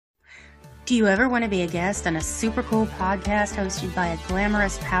Do you ever want to be a guest on a super cool podcast hosted by a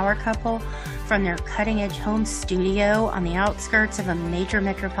glamorous power couple from their cutting-edge home studio on the outskirts of a major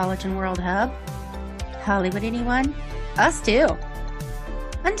metropolitan world hub? Hollywood, anyone? Us too.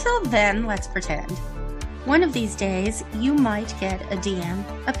 Until then, let's pretend. One of these days, you might get a DM,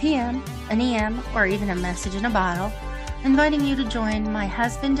 a PM, an EM, or even a message in a bottle, inviting you to join my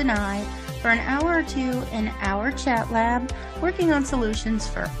husband and I for an hour or two in our chat lab, working on solutions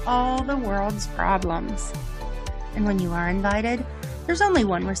for all the world's problems. And when you are invited, there's only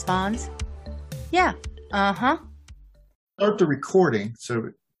one response. Yeah, uh-huh. Start the recording,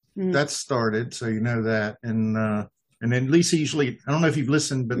 so that's started, so you know that. And then Lisa usually, I don't know if you've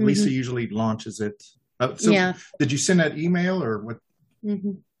listened, but Lisa usually launches it. So did you send that email or what?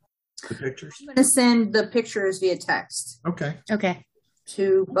 The pictures? I'm going to send the pictures via text. Okay. Okay.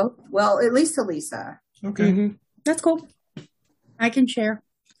 To both, well, at least to Lisa. Okay. That's cool. I can share.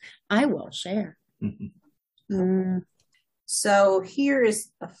 I will share. So here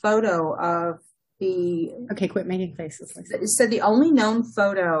is a photo of the... Okay, quit making faces. It said the only known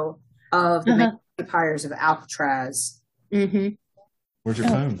photo of the occupiers of Alcatraz. Where's your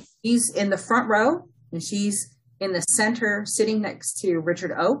phone? He's in the front row, and she's in the center, sitting next to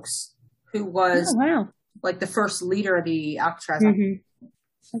Richard Oakes, who was like the first leader of the Alcatraz.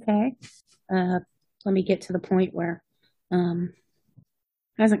 Okay. Let me get to the point where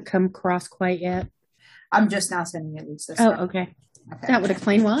hasn't come across quite yet. I'm just now sending it, Lisa. Oh, okay. That would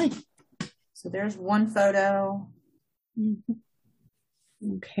explain why. So there's one photo.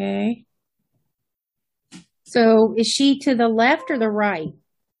 Okay. So is she to the left or the right?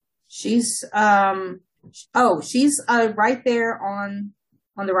 She's she's right there on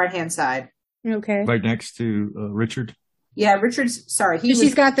the right hand side. Okay. Right next to Richard. Yeah, Richard's sorry.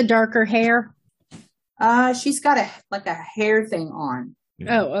 She's got the darker hair. She's got a hair thing on.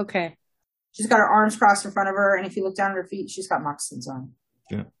 Yeah. Oh, okay. She's got her arms crossed in front of her, and if you look down at her feet, she's got moccasins on.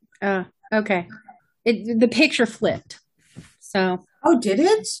 Yeah. Okay. The picture flipped. So. Oh, did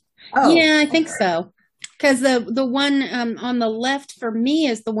it? Oh. Yeah, I think so. Because the one on the left for me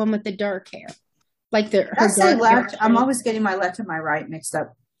is the one with the dark hair. Like I say left. I'm always getting my left and my right mixed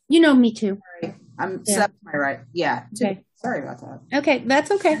up. You know me too. Sorry. I'm set to my right. Yeah. Okay. Sorry about that. Okay,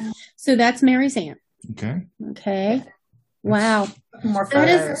 that's okay. So that's Mary's aunt. Okay. Wow. More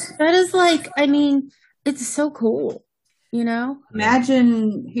photos. That is like, I mean, it's so cool. You know?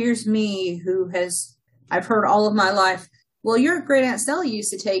 Imagine here's me I've heard all of my life, well, your great Aunt Stella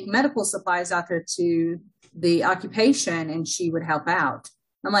used to take medical supplies out there to the occupation and she would help out.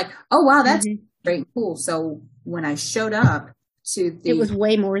 I'm like, oh, wow, that's great and cool. So when I showed up to it was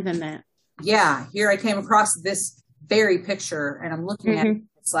way more than that. Yeah. Here I came across this very picture and I'm looking at it.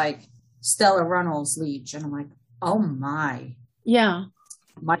 It's like Stella Runnels Leach. And I'm like, oh my. Yeah.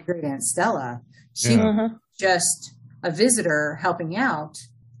 My great Aunt Stella. She was just a visitor helping out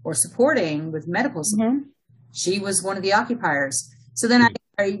or supporting with medical support. She was one of the occupiers. So then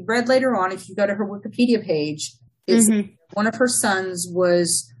I read later on, if you go to her Wikipedia page, one of her sons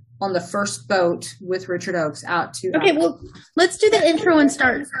was on the first boat with Richard Oakes out to... Okay, well, let's do the intro and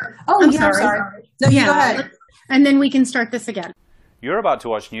start. Oh, I'm sorry. No, you go ahead. And then we can start this again. You're about to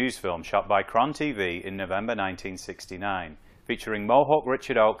watch news film shot by Cron TV in November 1969, featuring Mohawk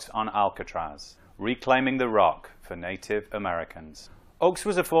Richard Oakes on Alcatraz, reclaiming the rock for Native Americans. Oakes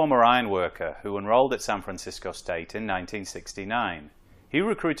was a former iron worker who enrolled at San Francisco State in 1969. He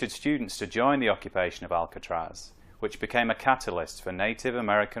recruited students to join the occupation of Alcatraz, which became a catalyst for Native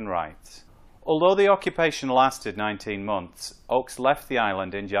American rights. Although the occupation lasted 19 months, Oakes left the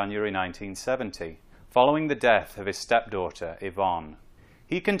island in January 1970, following the death of his stepdaughter, Yvonne.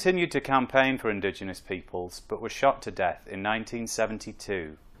 He continued to campaign for indigenous peoples, but was shot to death in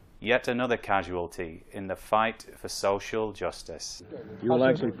 1972. Yet another casualty in the fight for social justice. You will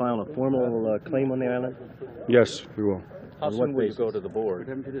actually file a formal claim on the island? Yes, we will. How soon will you go to the board?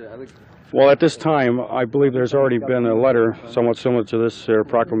 Well, at this time, I believe there's already been a letter somewhat similar to this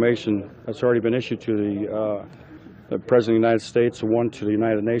proclamation that's already been issued to the President of the United States and one to the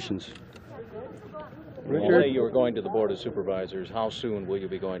United Nations. Richard, you were going to the Board of Supervisors. How soon will you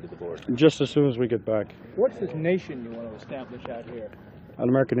be going to the board? Just as soon as we get back. What's this nation you want to establish out here? An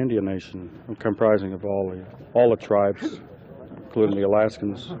American Indian nation comprising of all the tribes, including the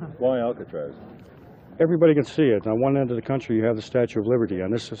Alaskans. Why Alcatraz? Everybody can see it. On one end of the country, you have the Statue of Liberty,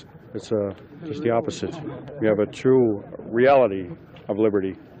 and it's just the opposite. You have a true reality of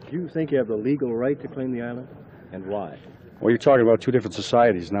liberty. Do you think you have the legal right to claim the island, and why? Well, you're talking about two different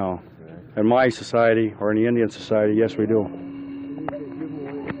societies now. In my society, or in the Indian society, yes, we do.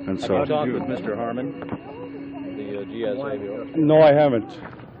 And so, have you talked with Mr. Harmon, the GSA bureau? No, I haven't.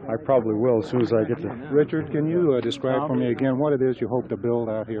 I probably will as soon as I get to Richard, can you describe for me again what it is you hope to build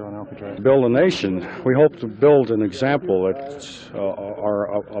out here on Alcatraz? build a nation. We hope to build an example that's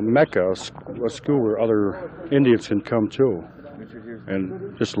a mecca, a school where other Indians can come to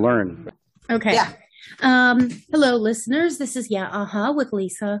and just learn. Okay. Yeah. Hello, listeners. This is with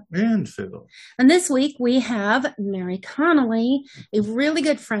Lisa and Phil. And this week we have Mary Connolly, a really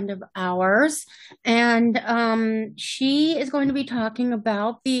good friend of ours, and she is going to be talking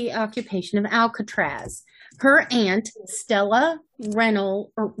about the occupation of Alcatraz. Her aunt, Stella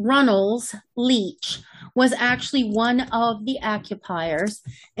Runnels Leach, was actually one of the occupiers,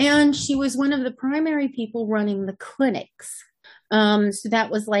 and she was one of the primary people running the clinics. So that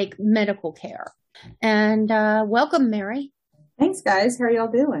was like medical care. And welcome, Mary. Thanks, guys. How are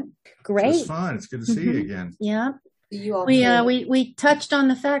y'all doing? Great. It's fine. It's good to see you again. Yeah. You all we touched on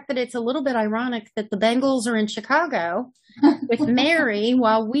the fact that it's a little bit ironic that the Bengals are in Chicago with Mary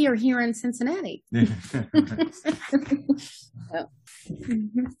while we are here in Cincinnati. But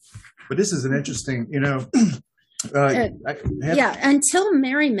this is an interesting, until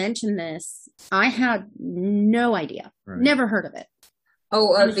Mary mentioned this, I had no idea. Right. Never heard of it.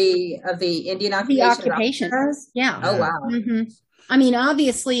 Oh, of the Indian occupation. The occupation. Yeah. Oh, wow. Mm-hmm. I mean,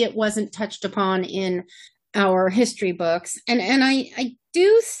 obviously it wasn't touched upon in our history books. And I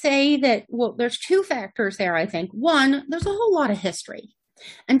do say that, well, there's two factors there, I think. One, there's a whole lot of history.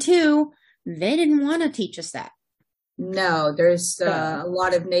 And two, they didn't want to teach us that. No, there's a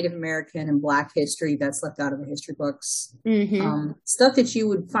lot of Native American and Black history that's left out of the history books. Mm-hmm. Stuff that you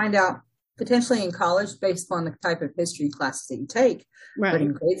would find out potentially in college based on the type of history classes that you take. Right. But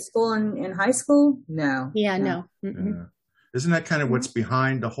in grade school and in high school, no. Yeah, no. Mm-mm. Isn't that kind of what's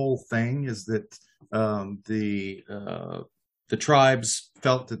behind the whole thing, is that the tribes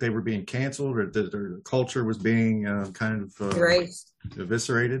felt that they were being canceled, or that their culture was being kind of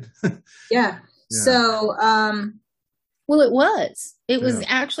eviscerated? Yeah. So, well, it was. It was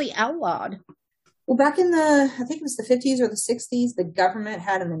actually outlawed. Well, back in I think it was the 50s or the 60s, the government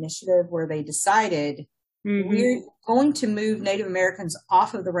had an initiative where they decided we're going to move Native Americans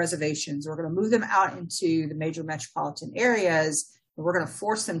off of the reservations. We're going to move them out into the major metropolitan areas, and we're going to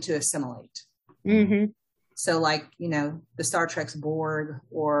force them to assimilate. Mm-hmm. So like, the Star Trek's Borg,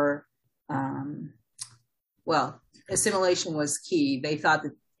 or, assimilation was key. They thought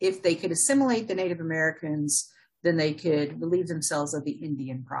that if they could assimilate the Native Americans, then they could relieve themselves of the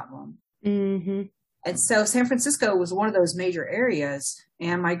Indian problem. Mm-hmm. And so San Francisco was one of those major areas.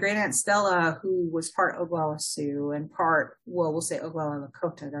 And my great aunt Stella, who was part Oglala Sioux and part, we'll say Oglala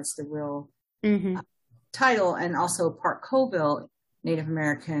Lakota, that's the real title, and also part Colville Native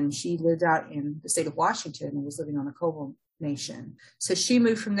American. She lived out in the state of Washington and was living on the Colville Nation. So she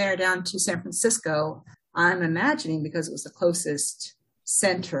moved from there down to San Francisco, I'm imagining because it was the closest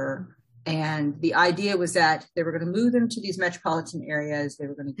center. And the idea was that they were going to move them to these metropolitan areas. They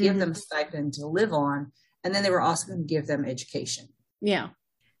were going to give them a stipend to live on. And then they were also going to give them education. Yeah.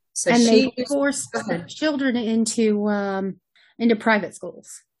 So and they forced children into private schools.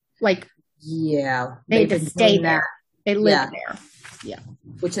 Like, they just stay there. They live there. Yeah.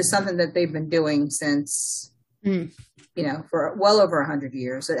 Which is something that they've been doing since, for well over 100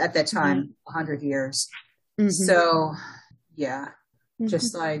 years. At that time, 100 years. Mm-hmm. So,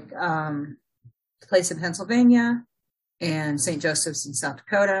 just like the place in Pennsylvania and St. Joseph's in South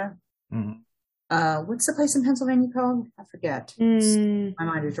Dakota. Mm-hmm. What's the place in Pennsylvania called? I forget. My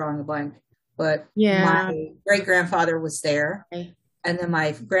mind is drawing a blank. But my great-grandfather was there. Okay. And then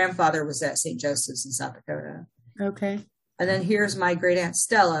my grandfather was at St. Joseph's in South Dakota. Okay. And then here's my great-aunt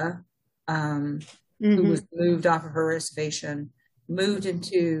Stella, who was moved off of her reservation, moved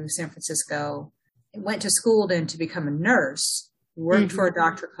into San Francisco, and went to school then to become a nurse. Worked for a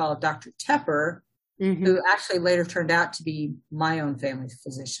doctor called Dr. Tepper, who actually later turned out to be my own family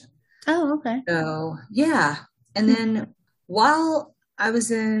physician. Oh, okay. So, And then while I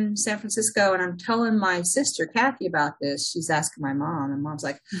was in San Francisco and I'm telling my sister, Kathy, about this, she's asking my mom, and mom's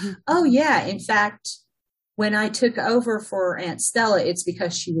like, oh, yeah. In fact, when I took over for Aunt Stella, it's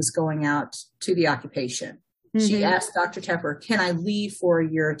because she was going out to the occupation. She asked Dr. Tepper, can I leave for a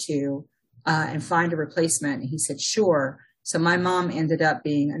year or two and find a replacement? And he said, sure. So my mom ended up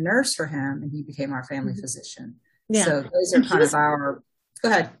being a nurse for him, and he became our family physician. Yeah. So those are kind of our. Go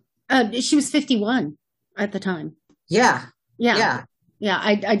ahead. She was 51 at the time. Yeah. I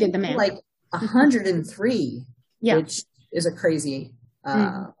did the math. Like 103. Yeah. Which is a crazy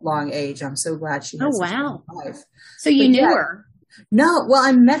long age. I'm so glad she has such a long life. So you knew her? No. Well,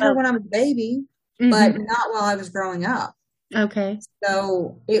 I met her when I was a baby, but not while I was growing up. Okay.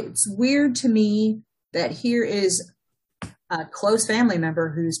 So it's weird to me that here is a close family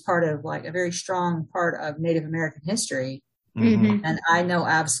member who's part of like a very strong part of Native American history. Mm-hmm. And I know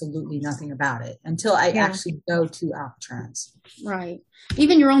absolutely nothing about it until I actually go to Alcatraz. Right.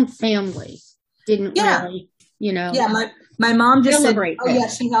 Even your own family didn't really, Yeah, my mom just said, Celebrate oh, yeah,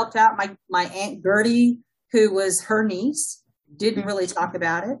 she helped out. My Aunt Gertie, who was her niece, didn't really talk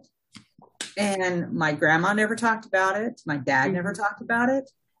about it. And my grandma never talked about it. My dad never talked about it.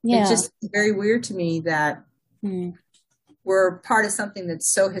 Yeah. It's just very weird to me that we're part of something that's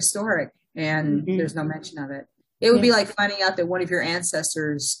so historic and there's no mention of it. It would be like finding out that one of your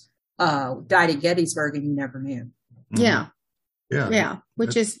ancestors died at Gettysburg and you never knew. Yeah.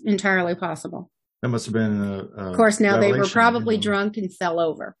 Which is entirely possible. That must have been of course, now they were probably drunk and fell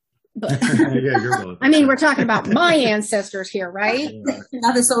over. But you're I mean, we're talking about my ancestors here, right?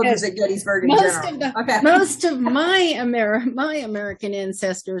 Not the soldiers at Gettysburg in general. Most of my American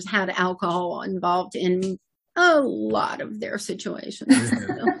ancestors had alcohol involved in a lot of their situations.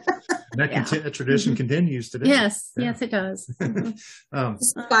 That tradition continues today. Yes, it does.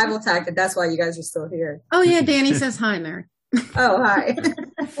 Survival tactic. That's why you guys are still here. Oh yeah, Danny says hi, Mary. Oh, hi.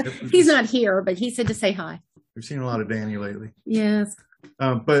 He's not here, but he said to say hi. We've seen a lot of Danny lately. Yes.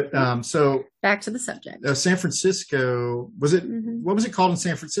 So back to the subject. San Francisco, was it? What was it called in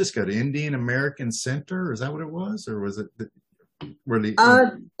San Francisco? The Indian American Center? Is that what it was, or was it?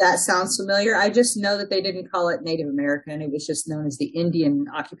 That sounds familiar. I just know that they didn't call it Native American. It was just known as the Indian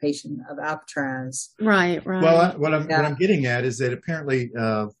occupation of Alcatraz. Right. Well, what I'm getting at is that apparently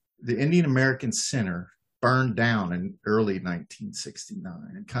the Indian American Center burned down in early 1969.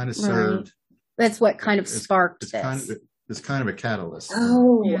 It kind of served. That's what kind of sparked this. It's kind of a catalyst.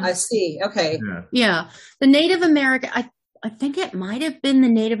 Oh, I see. Okay. Yeah. The Native American, I think it might have been the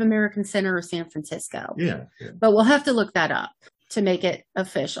Native American Center of San Francisco. Yeah. But we'll have to look that up to make it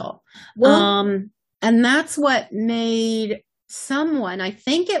official. Well, and that's what made someone, I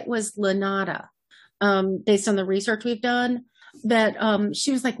think it was Lanata, based on the research we've done, that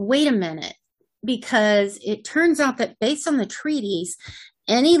she was like, wait a minute, because it turns out that based on the treaties,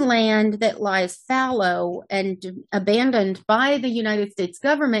 any land that lies fallow and abandoned by the United States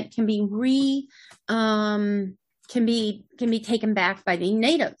government can be taken back by the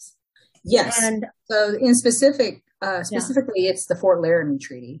natives. Yes. And so in specifically, it's the Fort Laramie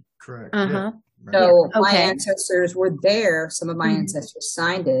Treaty. Correct. So my ancestors were there. Some of my ancestors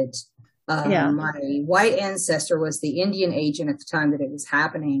signed it. My white ancestor was the Indian agent at the time that it was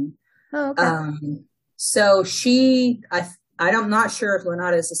happening. Oh, okay. So I'm not sure if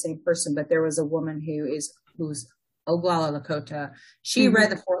Lanata is the same person, but there was a woman who's Oglala Lakota. She read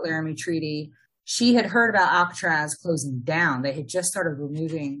the Fort Laramie Treaty. She had heard about Alcatraz closing down. They had just started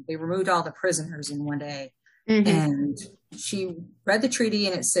they removed all the prisoners in one day. And she read the treaty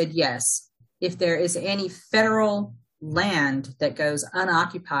and it said, yes, if there is any federal land that goes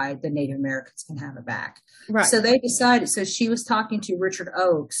unoccupied, the Native Americans can have it back. Right. So they decided, so she was talking to Richard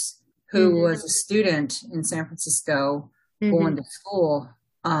Oakes, who was a student in San Francisco going to school,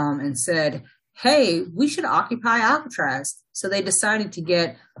 and said, hey, we should occupy Alcatraz. So they decided to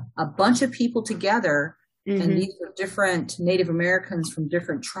get a bunch of people together, and these were different Native Americans from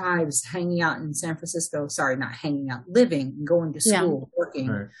different tribes hanging out in San Francisco. Sorry, not hanging out, living and going to school,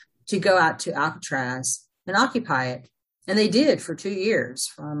 working, to go out to Alcatraz and occupy it. And they did for 2 years,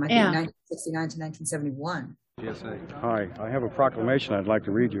 from I think 1969 to 1971. Hi, I have a proclamation I'd like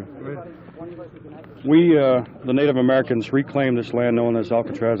to read you. We, the Native Americans, reclaim this land known as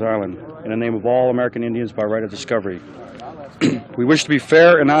Alcatraz Island in the name of all American Indians by right of discovery. We wish to be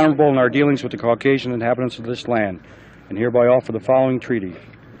fair and honorable in our dealings with the Caucasian inhabitants of this land, and hereby offer the following treaty.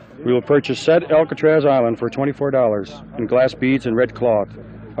 We will purchase said Alcatraz Island for $24 in glass beads and red cloth,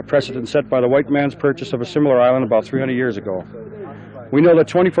 a precedent set by the white man's purchase of a similar island about 300 years ago. We know that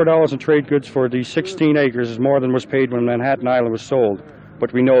 $24 in trade goods for these 16 acres is more than was paid when Manhattan Island was sold,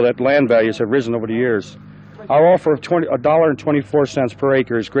 but we know that land values have risen over the years. Our offer of $1.24 per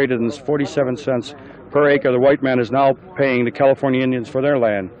acre is greater than 47 cents per acre the white man is now paying the California Indians for their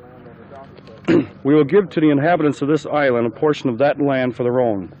land. We will give to the inhabitants of this island a portion of that land for their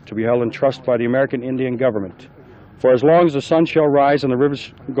own, to be held in trust by the American Indian government, for as long as the sun shall rise and the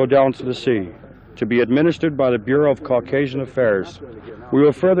rivers go down to the sea, to be administered by the Bureau of Caucasian Affairs. We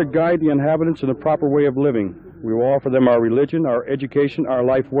will further guide the inhabitants in the proper way of living. We will offer them our religion, our education, our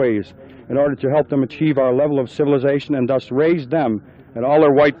life ways, in order to help them achieve our level of civilization and thus raise them and all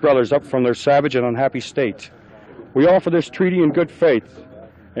their white brothers up from their savage and unhappy state. We offer this treaty in good faith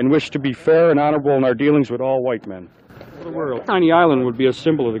and wish to be fair and honorable in our dealings with all white men. The world. Tiny island would be a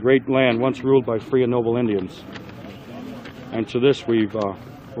symbol of the great land once ruled by free and noble Indians. And to this we're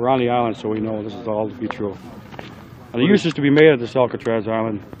on the island, so we know this is all to be true. The use is to be made of this Alcatraz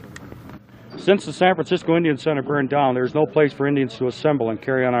Island. Since the San Francisco Indian Center burned down, there is no place for Indians to assemble and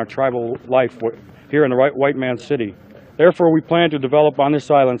carry on our tribal life here in the white man's city. Therefore, we plan to develop on this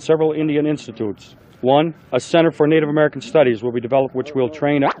island several Indian institutes. One, a Center for Native American Studies will be developed, which will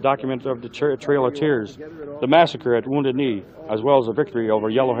train document of the Trail of Tears, the massacre at Wounded Knee, as well as the victory over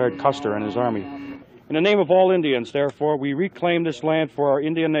yellow-haired Custer and his army. In the name of all Indians, therefore, we reclaim this land for our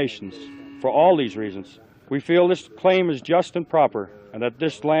Indian nations. For all these reasons, we feel this claim is just and proper, and that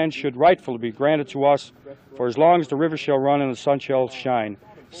this land should rightfully be granted to us for as long as the river shall run and the sun shall shine.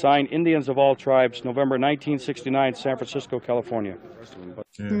 Signed, Indians of all tribes, November 1969, San Francisco, California.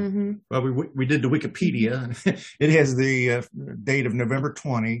 Yeah. Well, we did the Wikipedia. It has the date of November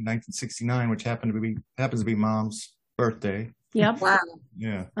 20, 1969, which happens to be Mom's birthday. Yep. Wow.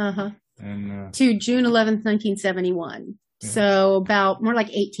 Yeah. And to June 11th, 1971. Yeah. So about more like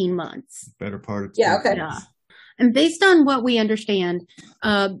 18 months. Better part of okay. Yeah. And based on what we understand,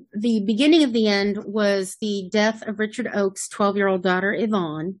 the beginning of the end was the death of Richard Oakes' 12-year-old daughter,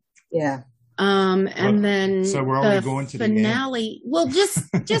 Yvonne. Yeah. And then so we're already going to finale. Well, just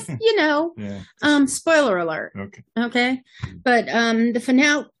yeah. Spoiler alert. Okay. But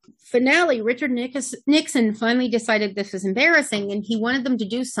the finale, Richard Nixon finally decided this was embarrassing, and he wanted them to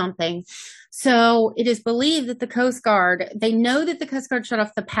do something. So it is believed that the Coast Guard, they know that the Coast Guard shut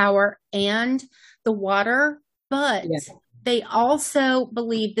off the power and the water, but they also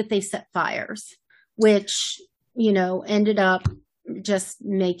believe that they set fires, which, ended up just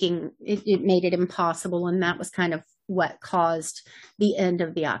making it made it impossible. And that was kind of what caused the end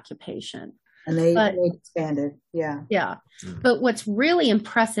of the occupation. And they expanded. Yeah. Yeah. But what's really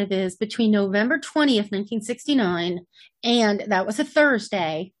impressive is between November 20th, 1969, and that was a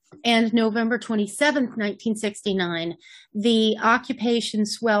Thursday, and November 27th, 1969, the occupation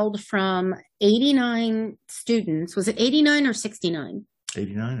swelled from 89 students. Was it 89 or 69?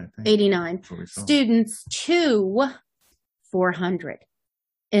 89, I think. 89 students to 400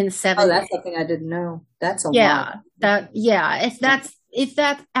 in 7 days. That's something I didn't know. That's a lot. If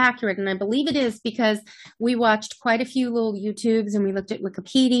that's accurate, and I believe it is, because we watched quite a few little YouTubes and we looked at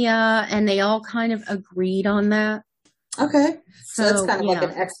Wikipedia, and they all kind of agreed on that. Okay. So that's kind of like an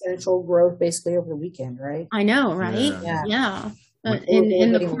exponential growth basically over the weekend, right? I know, right? Yeah.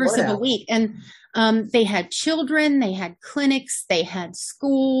 In the course of a week. And they had children, they had clinics, they had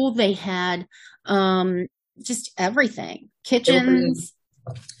school, they had just everything. Kitchens.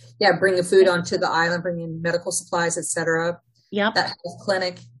 Bringing food onto the island, bringing medical supplies, etc. Yep. That health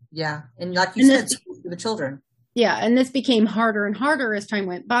clinic. Yeah. And like you said, for the children. Yeah. And this became harder and harder as time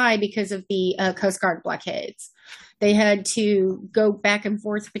went by because of the Coast Guard blockades. They had to go back and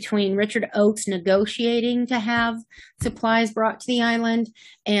forth between Richard Oakes negotiating to have supplies brought to the island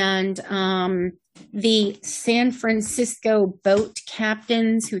and the San Francisco boat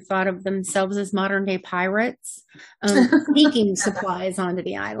captains who thought of themselves as modern day pirates, sneaking supplies onto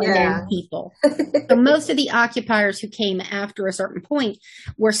the island and people. So most of the occupiers who came after a certain point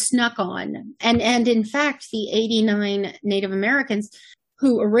were snuck on. And in fact, the 89 Native Americans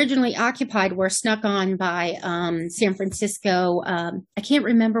who originally occupied were snuck on by San Francisco. I can't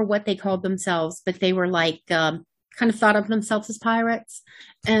remember what they called themselves, but they were like kind of thought of themselves as pirates.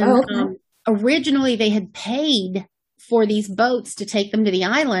 And originally they had paid for these boats to take them to the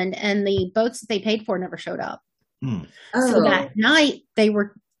island, and the boats that they paid for never showed up. So that night they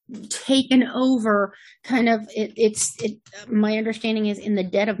were taken over kind of, my understanding is in the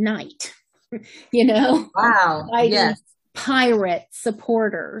dead of night, Wow. Yes. Pirate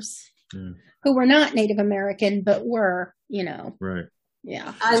supporters who were not Native American, but were, Right.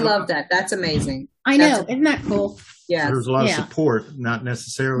 Yeah. I love that. That's amazing. I know. Isn't that cool? Yeah. There's a lot of support, not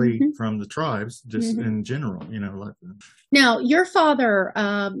necessarily from the tribes, just in general, like that. Now, your father,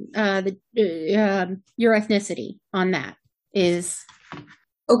 your ethnicity on that is?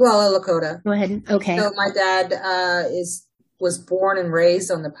 Oglala Lakota. Go ahead. Okay. So my dad was born and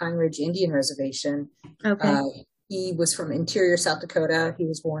raised on the Pine Ridge Indian Reservation. Okay. He was from interior South Dakota. He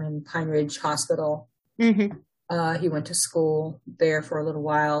was born in Pine Ridge Hospital. He went to school there for a little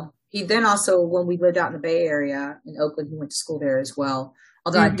while. He then also, when we lived out in the Bay Area in Oakland, he went to school there as well.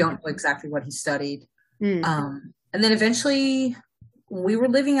 Although I don't know exactly what he studied. And then eventually we were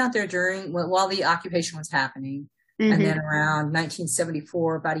living out there while the occupation was happening. And then around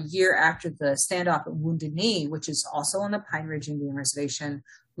 1974, about a year after the standoff at Wounded Knee, which is also on the Pine Ridge Indian Reservation,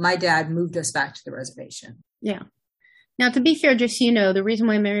 my dad moved us back to the reservation. Yeah. Now, to be fair, just so you know, the reason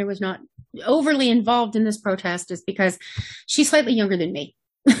why Mary was not overly involved in this protest is because she's slightly younger than me.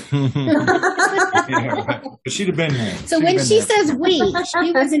 But she'd have been there. So when she says we,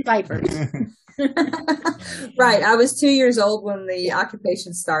 she was in diapers. Right. I was 2 years old when the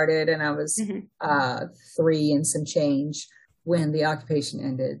occupation started, and I was 3 and some change when the occupation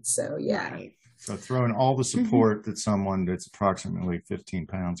ended. So, yeah. Right. So throwing all the support that someone that's approximately 15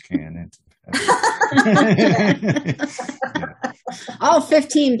 pounds can into. All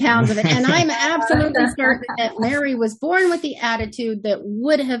 15 pounds of it. And I'm absolutely certain that Mary was born with the attitude that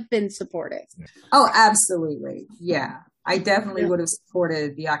would have been supportive. Oh, absolutely. Yeah. I definitely would have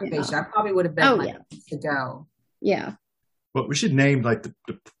supported the occupation. I probably would have been to go. Yeah. Well, we should name like the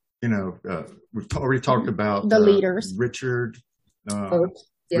we've already talked about the leaders. Richard Oates.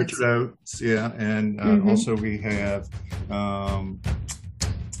 Yes. Richard Oates, and also we have John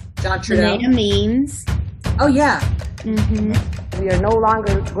Trudell. Lenita Means. Oh, yeah. We are no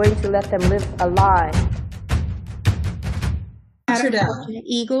longer going to let them live a lie. Trudell.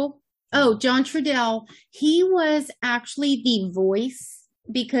 Eagle. Oh, John Trudell. He was actually the voice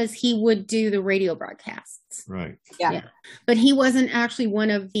because he would do the radio broadcasts. Right. Yeah. But he wasn't actually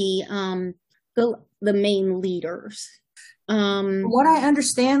one of the main leaders. What I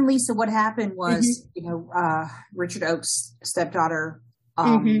understand, Lisa, what happened was, Richard Oakes' stepdaughter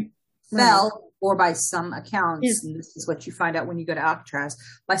fell, or by some accounts, and this is what you find out when you go to Alcatraz,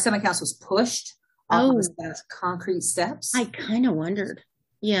 by some accounts was pushed off of the concrete steps. I kind of wondered.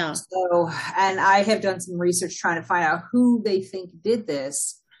 Yeah. So, and I have done some research trying to find out who they think did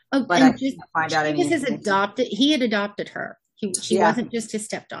this, but I can't find out anything. He had adopted her. She wasn't just his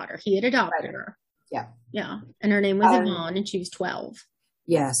stepdaughter. He had adopted her. Yeah. Yeah. And her name was Yvonne, and she was 12.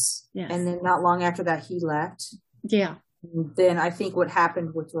 Yes. And then not long after that, he left. Yeah. Then I think what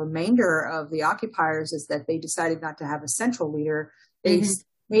happened with the remainder of the occupiers is that they decided not to have a central leader. They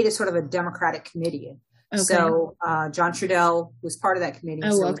made it sort of a democratic committee. Okay. So John Trudell was part of that committee.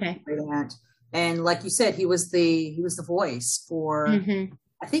 And like you said, he was the voice for,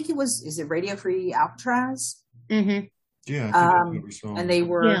 I think is it Radio Free Alcatraz? Yeah. And they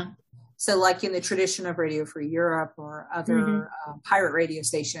were, so like in the tradition of Radio Free Europe or other pirate radio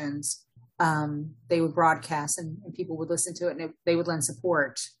stations, they would broadcast and people would listen to it, and they would lend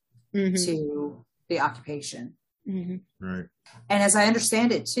support to the occupation. Right. And as I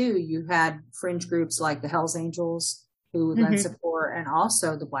understand it too, you had fringe groups like the Hells Angels who would lend support, and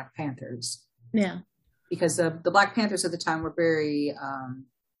also the Black Panthers. Yeah. Because the Black Panthers at the time were very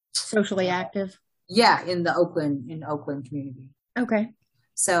socially active. Yeah, in the Oakland community. Okay.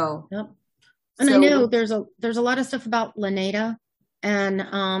 So, and I know there's a lot of stuff about Lenita, and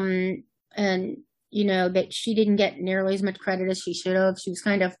that she didn't get nearly as much credit as she should have. She was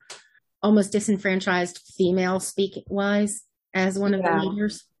kind of almost disenfranchised female speak wise as one of the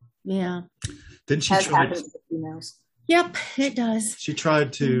leaders. Yeah. Didn't she try to females? Yep, it does. She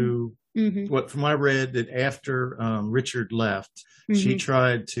tried to from what I read, that after Richard left, she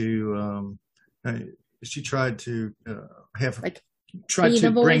tried to bring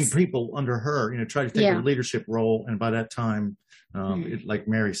people under her, try to take a leadership role. And by that time, like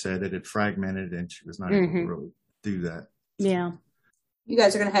Mary said, it had fragmented and she was not able to really do that. Yeah. You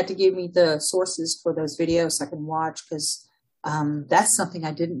guys are going to have to give me the sources for those videos so I can watch, because that's something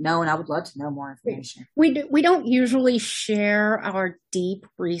I didn't know, and I would love to know more information. We don't usually share our deep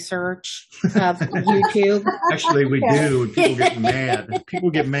research of YouTube. Actually, we do. People get mad. People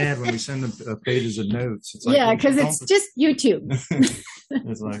get mad when we send them pages of notes. It's like, because it's just YouTube.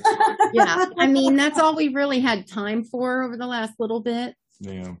 It's like, yeah, I mean, that's all we really had time for over the last little bit.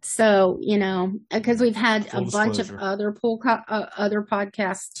 Yeah. So, because we've had a bunch of other other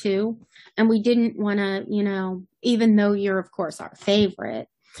podcasts too, and we didn't want to, even though you're of course our favorite,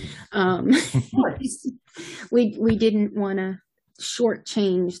 we didn't want to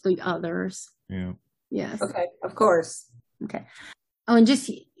shortchange the others. Yeah. Yes. Okay. Of course. Okay. Oh, and just,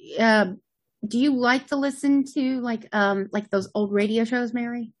 do you like to listen to like those old radio shows,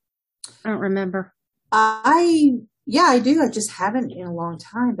 Mary? I don't remember. Yeah, I do. I just haven't in a long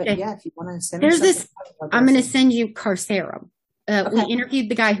time. But yeah, if you want to send me something. I'm going to send you Carcerum. We interviewed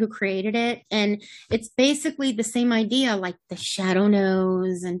the guy who created it, and it's basically the same idea, like the Shadow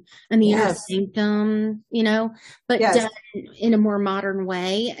Knows and the Inner Sanctum, but done in a more modern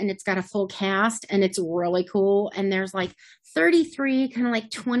way. And it's got a full cast, and it's really cool. And there's like 33 kind of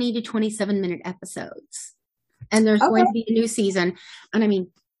like 20 to 27 minute episodes. And there's going to be a new season. And I mean,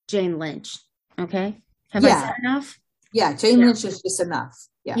 Jane Lynch. Okay. Have I said enough? Yeah, Jane Lynch is just enough.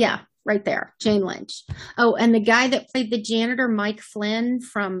 Yeah. Yeah, right there. Jane Lynch. Oh, and the guy that played the janitor, Mike Flynn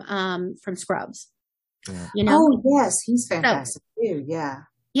from Scrubs. Yeah. Oh, yes, he's fantastic too. Yeah.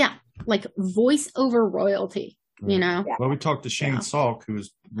 Yeah, like voice-over royalty, Yeah. Well, we talked to Shane Salk, who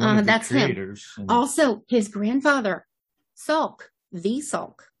was one of the creators. Also, his grandfather, Salk, the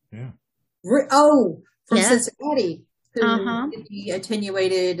Salk. Yeah. From Cincinnati, who did the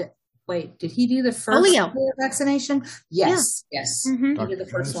attenuated. Wait, did he do the first polio vaccination? Yes, yes. Mm-hmm. He did the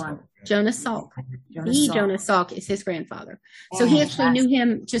first one. Jonas Salk. Jonas Salk is his grandfather. So he actually knew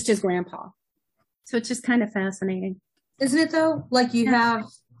him just as grandpa. So it's just kind of fascinating. Isn't it though? Like you have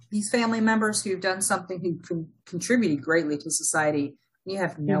these family members who've done something who contributed greatly to society. You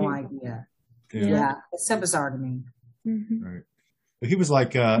have no idea. Yeah. It's so bizarre to me. Mm-hmm. Right. But he was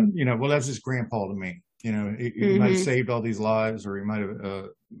like, well, that's his grandpa to me. You know, he might have saved all these lives, or he might have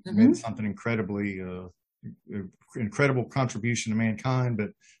made something incredible contribution to mankind. But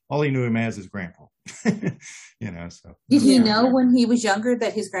all he knew him as his grandpa. So. Did he know when he was younger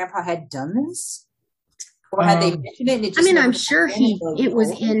that his grandpa had done this? Or had they mentioned it? And it just I'm sure it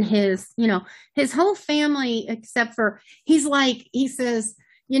was in his, his whole family, except for he says,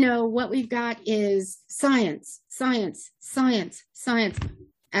 what we've got is science,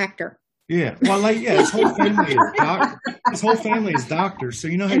 actor. Yeah. Well, his whole family is doctors. So,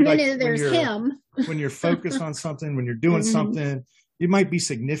 how and then there's him. When you're focused on something, when you're doing something, it might be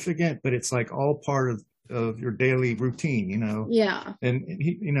significant, but it's like all part of your daily routine, Yeah. And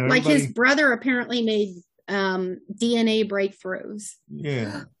he, like his brother apparently made DNA breakthroughs.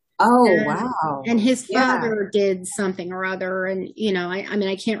 Yeah. Wow. And his father did something or other. And,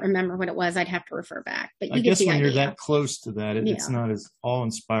 I can't remember what it was. I'd have to refer back. But I guess when you're that close to that, it's not as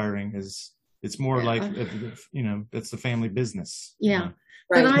awe-inspiring as it's more like, it's the family business. Yeah.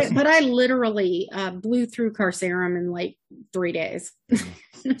 Right. But I literally blew through Carcerum in like 3 days.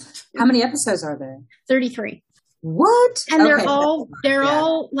 How many episodes are there? 33. What? And they're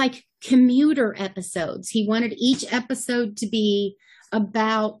all like commuter episodes. He wanted each episode to be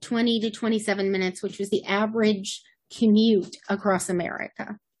about 20 to 27 minutes, which was the average commute across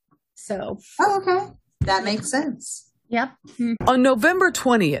America. So. Oh, okay. That makes sense. Yep. On November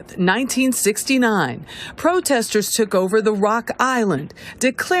 20th, 1969, protesters took over the Rock Island,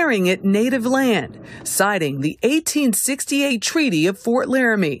 declaring it native land, citing the 1868 Treaty of Fort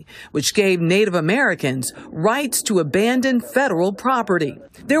Laramie, which gave Native Americans rights to abandon federal property.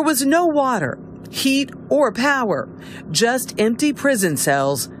 There was no water, heat, or power, just empty prison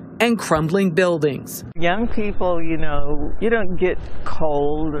cells and crumbling buildings. Young people, you don't get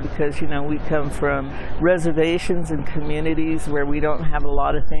cold because, we come from reservations and communities where we don't have a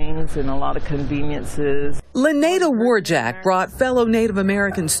lot of things and a lot of conveniences. Lenada Warjack brought fellow Native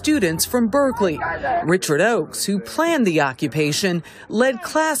American students from Berkeley. Richard Oakes, who planned the occupation, led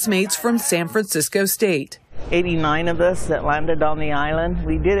classmates from San Francisco State. 89 of us that landed on the island.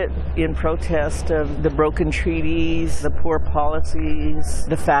 We did it in protest of the broken treaties, the poor policies,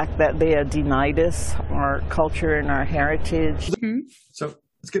 the fact that they had denied us our culture and our heritage. So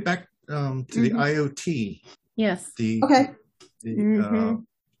let's get back to the IOT. Yes. The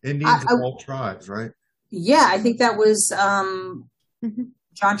Indians of all tribes, right? Yeah, I think that was John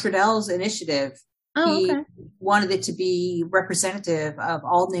Trudell's initiative. He wanted it to be representative of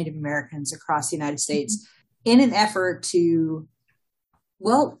all Native Americans across the United States. In an effort to,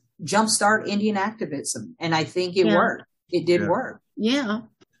 jumpstart Indian activism. And I think it worked. It did work. Yeah.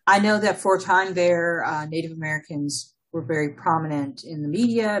 I know that for a time there, Native Americans were very prominent in the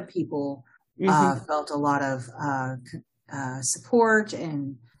media. People felt a lot of support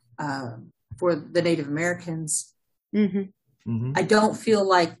and for the Native Americans. I don't feel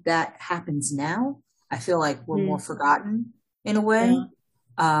like that happens now. I feel like we're more forgotten in a way.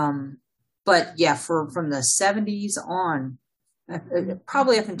 But yeah, from the 70s on,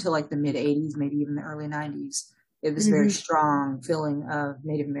 probably up until like the mid 80s, maybe even the early 90s, it was a very strong feeling of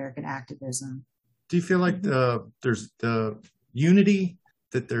Native American activism. Do you feel like there's the unity,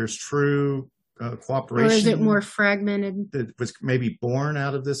 that there's true cooperation? Or is it more fragmented? That was maybe born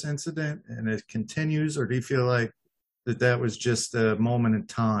out of this incident and it continues? Or do you feel like that was just a moment in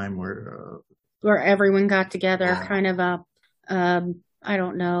time where everyone got together, kind of I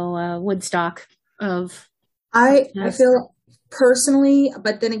don't know, Woodstock of. I feel personally,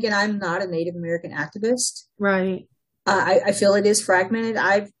 but then again, I'm not a Native American activist. Right. I feel it is fragmented.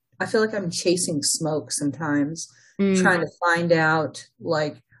 I feel like I'm chasing smoke sometimes, trying to find out,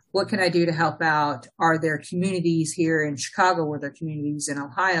 like, what can I do to help out? Are there communities here in Chicago? Were there communities in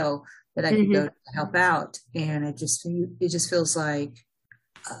Ohio that I could go to help out? And it just feels like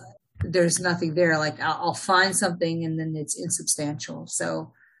there's nothing there. Like I'll find something and then it's insubstantial.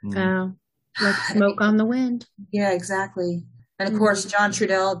 So, like smoke on the wind. Yeah, exactly. And of course, John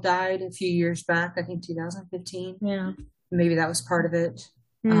Trudell died a few years back. I think 2015. Yeah, maybe that was part of it.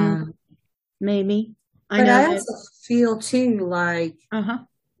 Maybe. I also feel too like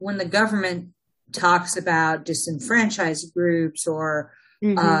when the government talks about disenfranchised groups or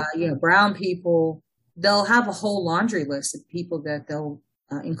brown people, they'll have a whole laundry list of people that they'll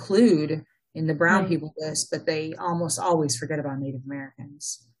include in the brown people list, but they almost always forget about Native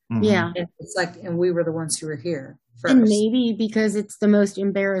Americans. Yeah. And it's like, and we were the ones who were here first. And maybe because it's the most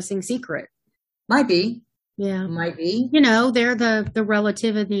embarrassing secret. Might be. Yeah. Might be. They're the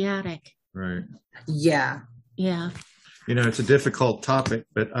relative in the attic. Right. Yeah. Yeah. It's a difficult topic,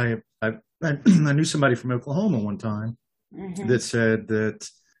 but I knew somebody from Oklahoma one time that said that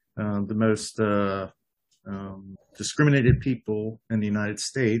the most discriminated people in the United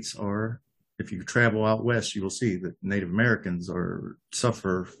States are, if you travel out west, you will see that Native Americans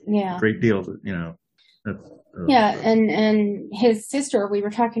suffer a great deal. And his sister, we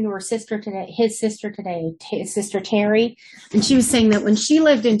were talking to his sister today, Sister Terry, and she was saying that when she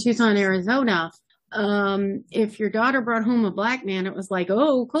lived in Tucson, Arizona, if your daughter brought home a black man, it was like,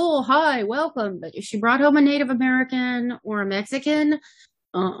 oh, cool, hi, welcome. But if she brought home a Native American or a Mexican,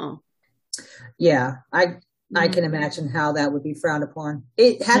 Yeah, I can imagine how that would be frowned upon.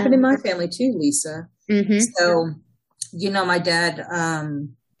 It happened in my family too, Lisa. So, my dad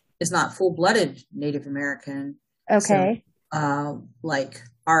is not full-blooded Native American. Okay. So, like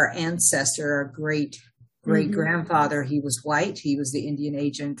our ancestor, our great-grandfather, he was white. He was the Indian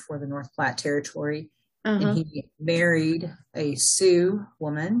agent for the North Platte Territory. And he married a Sioux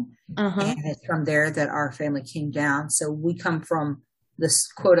woman. And it's from there that our family came down. So we come from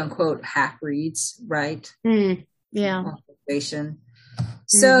this quote-unquote half-breeds, right? Yeah.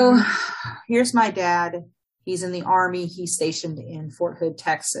 So here's my dad. He's in the Army. He's stationed in Fort Hood,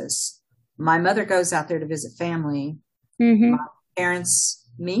 Texas. My mother goes out there to visit family. My parents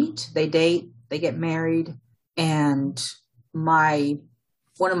meet, they date, they get married. And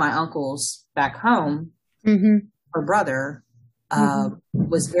one of my uncles back home, her brother,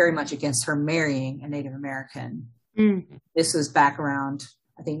 was very much against her marrying a Native American. This was back around,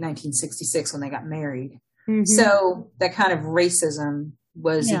 I think, 1966 when they got married. So that kind of racism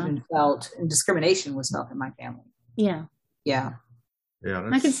was even felt, and discrimination was felt in my family. Yeah.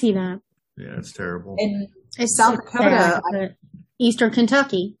 I can see that. Yeah, it's terrible. And South Dakota, Eastern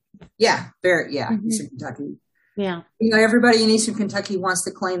Kentucky. Eastern Kentucky. Yeah. Everybody in Eastern Kentucky wants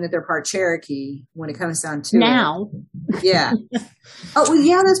to claim that they're part Cherokee when it comes down to now. It. Yeah.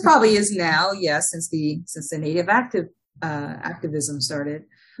 This probably is now. Yeah, since the Native activism started.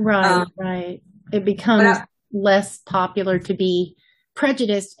 Right. It becomes less popular to be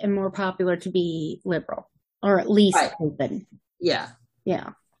prejudiced and more popular to be liberal, or at least open. Yeah.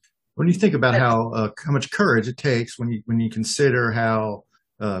 When you think about how much courage it takes, when you consider how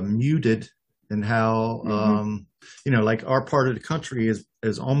muted and how like our part of the country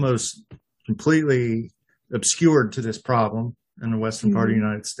is almost completely obscured to this problem in the western part of the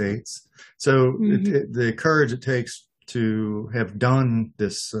United States. So the courage it takes to have done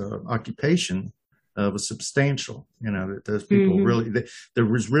this occupation was substantial. That those people really, there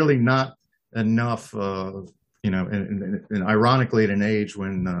was really not enough. And ironically, at an age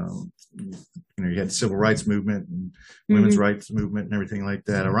when you had the civil rights movement and women's rights movement and everything like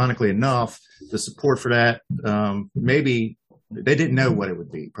that. Ironically enough, the support for that, maybe they didn't know what it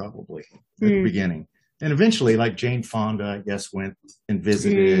would be probably at the beginning. And eventually, like Jane Fonda, I guess, went and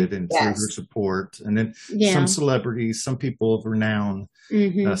visited and through her support. And then some celebrities, some people of renown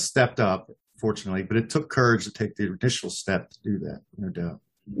stepped up, fortunately. But it took courage to take the initial step to do that, no doubt.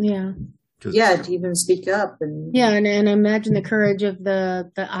 Yeah. To even speak up. And imagine the courage of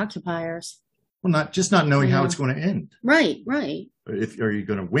the occupiers. Well, not knowing how it's going to end. Right. Are you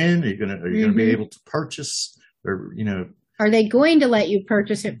going to win? Are you going to be able to purchase? Or are they going to let you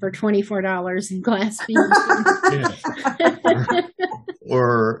purchase it for $24 in glass feet?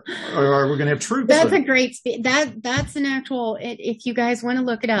 Or are we going to have troops? That's a great speech. That's an actual. If you guys want to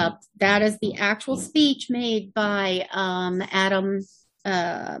look it up, that is the actual speech made by Adam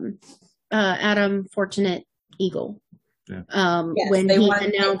Fortunate Eagle. When he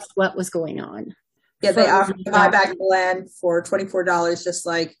announced what was going on. Yeah, they offered to buy back the land for $24, just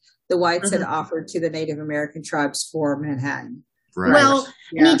like the whites had offered to the Native American tribes for Manhattan. Right. Well,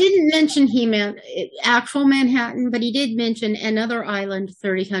 and he didn't mention he meant actual Manhattan, but he did mention another island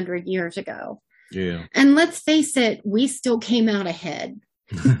 300 years ago. Yeah. And let's face it, we still came out ahead.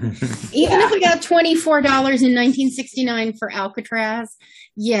 Even if we got $24 in 1969 for Alcatraz,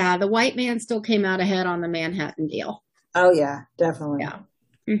 the white man still came out ahead on the Manhattan deal. Oh yeah, definitely. Yeah.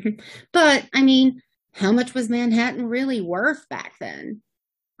 But I mean, how much was Manhattan really worth back then?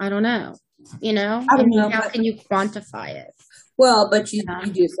 I don't know. I don't know. How can you quantify it? Well, but you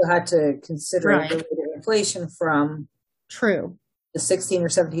do still have to consider the rate of inflation from the 16 or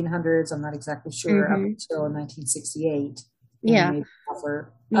 1700s. I'm not exactly sure up until 1968. Yeah.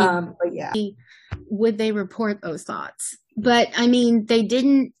 But yeah. Would they report those thoughts? But I mean, they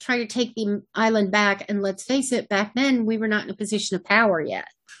didn't try to take the island back. And let's face it, back then we were not in a position of power yet.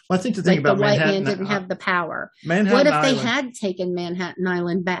 Well, I think the thing about the white Manhattan, man didn't have the power. What if they had taken Manhattan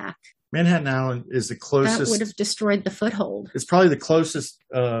Island back? Manhattan Island is the closest. That would have destroyed the foothold. It's probably the closest,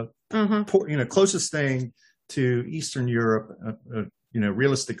 closest thing to Eastern Europe,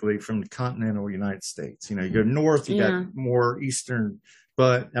 realistically from the continental United States. You go north, you got more Eastern,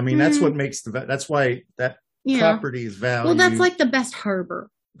 but I mean, that's what makes that's why that property is valued. Well, that's like the best harbor,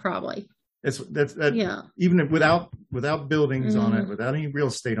 probably. Even without buildings on it, without any real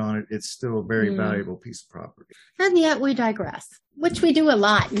estate on it, it's still a very valuable piece of property. And yet we digress, which we do a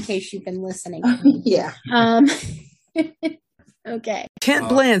lot, in case you've been listening. Yeah. Okay. Kent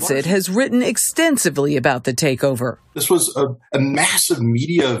Blanchett has written extensively about the takeover. This was a massive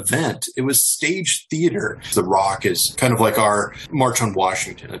media event. It was stage theater. The Rock is kind of like our March on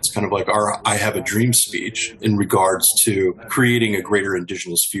Washington. It's kind of like our I Have a Dream speech in regards to creating a greater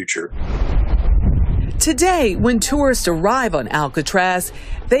indigenous future. Today, when tourists arrive on Alcatraz,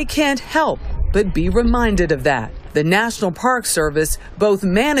 they can't help but be reminded of that. The National Park Service both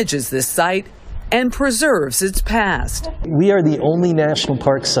manages this site and preserves its past. We are the only national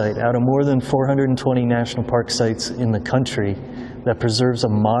park site out of more than 420 national park sites in the country that preserves a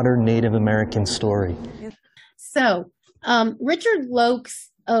modern Native American story. So, Richard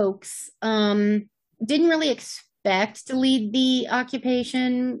Oakes didn't really expect to lead the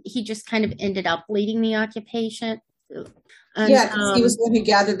occupation. He just kind of ended up leading the occupation. And, he was the one who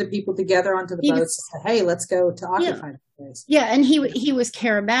gathered the people together onto the boats and said, hey, let's go to occupy the place. Yeah, and he was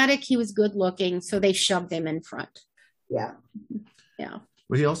charismatic, he was good looking, so they shoved him in front. Yeah. Yeah.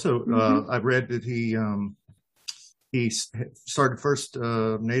 Well, he also, I read that he started first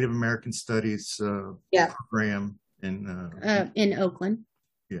Native American Studies program in Oakland.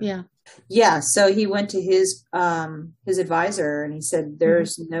 Yeah. Yeah. So he went to his advisor and he said, there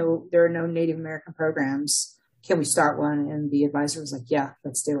are no Native American programs. Can we start one? And the advisor was like, yeah,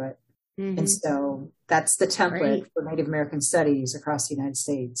 let's do it. Mm-hmm. And so that's the template for Native American studies across the United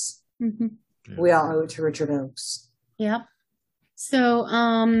States. Mm-hmm. We all owe it to Richard Oakes. Yep. So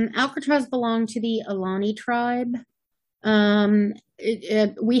Alcatraz belonged to the Alani tribe.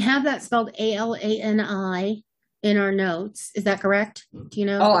 We have that spelled ALANI in our notes. Is that correct? Do you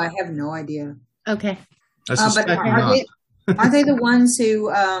know? Oh, I have no idea. Okay. But aren't they the ones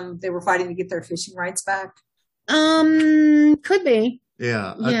who they were fighting to get their fishing rights back? Could be.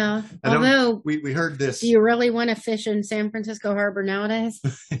 Yeah. Yeah. Although we heard this. Do you really want to fish in San Francisco Harbor nowadays?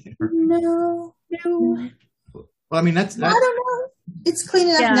 No. Well, I mean, that's I don't know. It's clean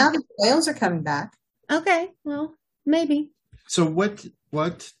enough now that the whales are coming back. Okay. Well, maybe. So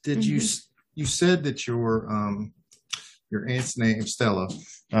what did you said that your aunt's name, Stella,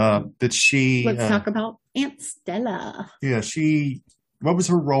 that she... Let's talk about Aunt Stella. Yeah, what was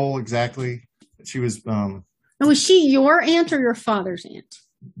her role exactly? She was... was she your aunt or your father's aunt?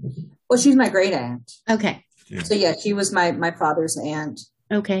 Well, she's my great aunt. Okay. Yeah. So yeah, she was my father's aunt.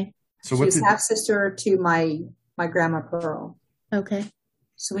 Okay. So she was half-sister to my grandma Pearl. Okay.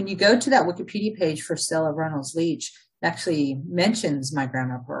 So when you go to that Wikipedia page for Stella Reynolds Leach, it actually mentions my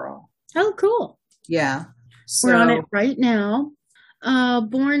grandma Pearl. Oh, cool. Yeah. So, we're on it right now.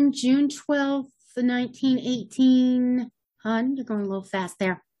 Born June 12th, 1918. Hun, you're going a little fast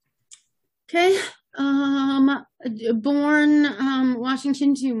there. Okay. Born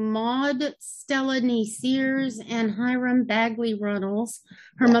Washington to Maud Stella Nee Sears and Hiram Bagley Runnels.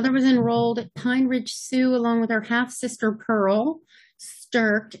 Her mother was enrolled at Pine Ridge Sioux along with her half-sister Pearl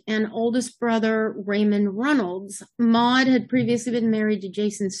Sturk and oldest brother Raymond Reynolds. Maud had previously been married to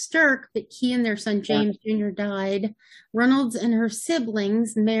Jason Sturk, but he and their son James Jr. died. Reynolds and her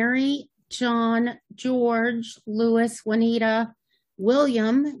siblings, Mary, John, George, Louis, Juanita,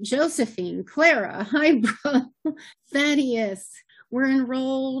 William, Josephine, Clara, Hybra, Thaddeus were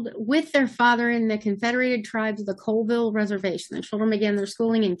enrolled with their father in the Confederated Tribes of the Colville Reservation. The children began their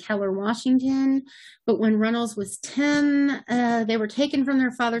schooling in Keller, Washington, but when Reynolds was 10, they were taken from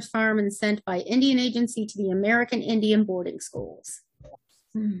their father's farm and sent by Indian Agency to the American Indian boarding schools.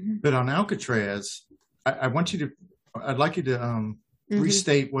 Mm-hmm. But on Alcatraz, I'd like you to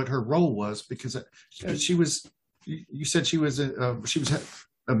restate what her role was, because she was... You said she was a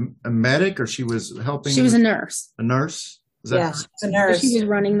medic, or she was helping? She was a nurse. A nurse? Yeah, a nurse. She was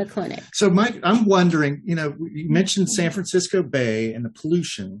running the clinic. So, Mike, I'm wondering, you mentioned San Francisco Bay and the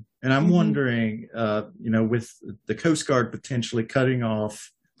pollution, and I'm wondering, with the Coast Guard potentially cutting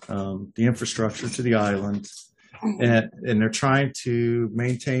off the infrastructure to the island, and they're trying to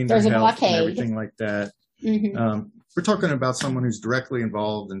maintain their health and everything like that. Mm-hmm. we're talking about someone who's directly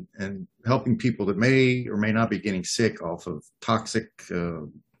involved in helping people that may or may not be getting sick off of toxic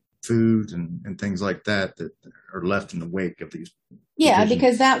food and things like that are left in the wake of these. Yeah, divisions.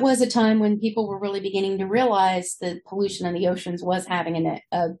 because that was a time when people were really beginning to realize that pollution in the oceans was having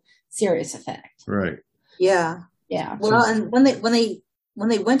a serious effect. Right. Yeah. Yeah. Well, and when they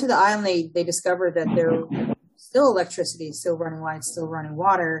went to the island, they discovered that there still electricity, still running lights, still running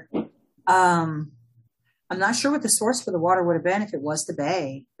water. I'm not sure what the source for the water would have been if it was the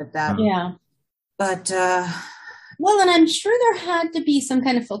bay, yeah. But well, and I'm sure there had to be some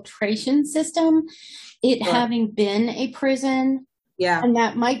kind of filtration system. Having been a prison. Yeah. And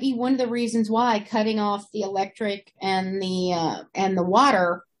that might be one of the reasons why cutting off the electric and the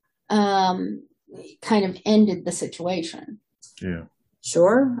water kind of ended the situation. Yeah.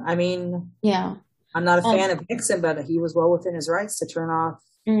 Sure. I mean, yeah. I'm not a fan of Nixon, but he was well within his rights to turn off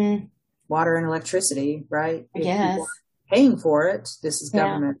water and electricity, right? I guess. Paying for it. This is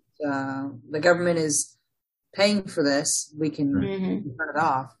government. The government is paying for this. We can turn it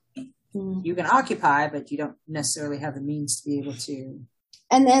off. You can occupy, but you don't necessarily have the means to be able to.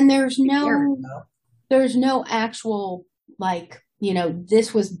 And then there's no actual, like,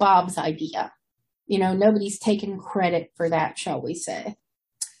 this was Bob's idea. Nobody's taken credit for that, shall we say.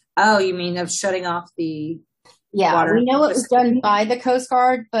 Oh, you mean of shutting off the water? We know it was done by the Coast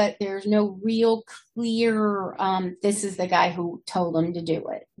Guard, but there's no real clear, this is the guy who told them to do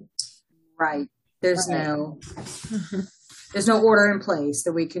it. Right. There's no order in place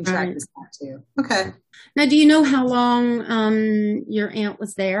that we can track this back to. Okay. Now, do you know how long your aunt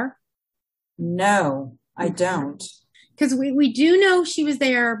was there? No, I don't. Because we do know she was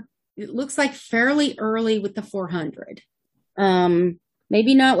there, it looks like fairly early with the 400.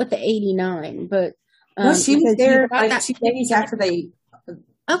 Maybe not with the 89, but... no, she was there like 2 days after they...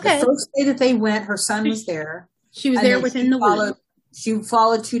 Okay. The first day that they went, her son was there. She was there within the week. She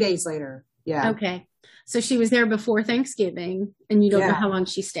followed 2 days later. Yeah. Okay. So she was there before Thanksgiving, and you don't know how long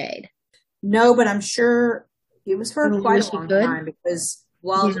she stayed. No, but I'm sure it was for quite a long time because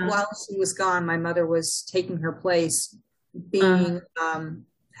while she was gone, my mother was taking her place, being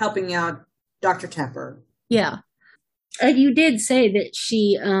helping out Dr. Tepper. Yeah. You did say that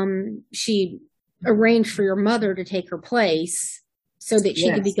she arranged for your mother to take her place so that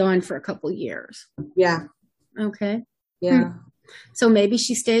she could be gone for a couple years. Yeah. Okay. Yeah. So maybe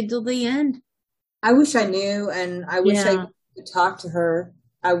she stayed till the end. I wish I knew, and I wish I could talk to her.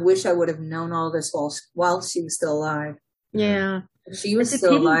 I wish I would have known all this while she was still alive. Yeah. She was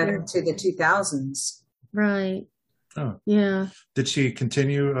still alive into the 2000s. Right. Oh. Yeah. Did she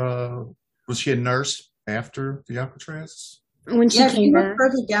continue? Was she a nurse after the Alcatraz? When she came back?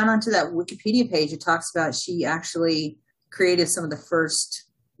 Further down onto that Wikipedia page, it talks about she actually created some of the first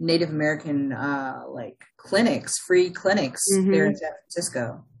Native American clinics, free clinics there in San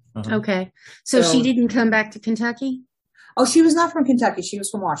Francisco. Okay. So she didn't come back to Kentucky? Oh, she was not from Kentucky. She was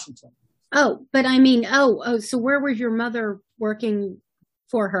from Washington. Oh, but I mean, so where was your mother working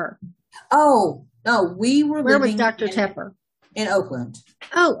for her? Oh, no, we were Where was Dr. Tepper? In Oakland.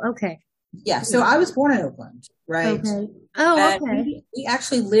 Oh, okay. Yeah, so I was born in Oakland, right? Okay. Oh, okay. We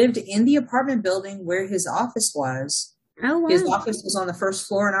actually lived in the apartment building where his office was. Oh, wow. His office was on the first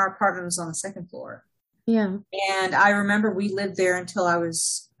floor and our apartment was on the second floor. Yeah. And I remember we lived there until I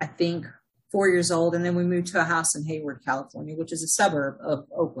was, I think, 4 years old. And then we moved to a house in Hayward, California, which is a suburb of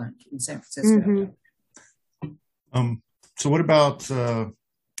Oakland in San Francisco. So what about,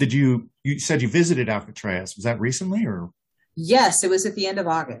 you said you visited Alcatraz. Was that recently or? Yes, it was at the end of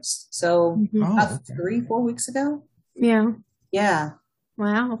August. So about 3-4 weeks ago. Yeah. Yeah.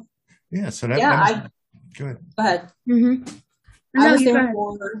 Wow. Yeah. So that, good. Go ahead. I was there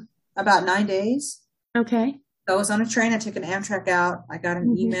for about 9 days. Okay. So I was on a train. I took an Amtrak out. I got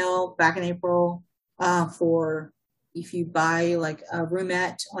an email back in April for if you buy like a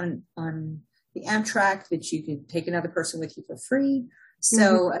roomette on the Amtrak that you could take another person with you for free.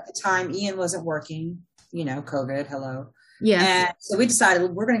 So at the time, Ian wasn't working, COVID, hello. Yeah. And so we decided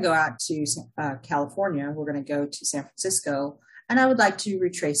we're going to go out to California. We're going to go to San Francisco. And I would like to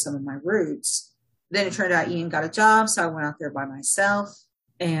retrace some of my roots. Then it turned out Ian got a job. So I went out there by myself.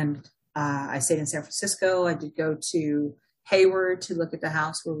 And I stayed in San Francisco. I did go to Hayward to look at the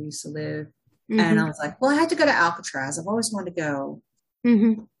house where we used to live. And I was like, well, I had to go to Alcatraz. I've always wanted to go.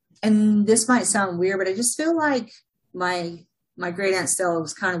 And this might sound weird, but I just feel like my great aunt Stella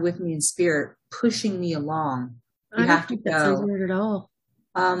was kind of with me in spirit, pushing me along. You have to go. That sounds weird at all.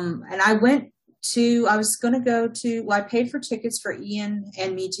 And I was going to go to, I paid for tickets for Ian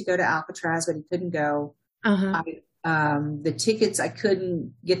and me to go to Alcatraz, but he couldn't go. I The tickets, I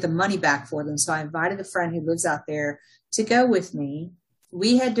couldn't get the money back for them. So I invited a friend who lives out there to go with me.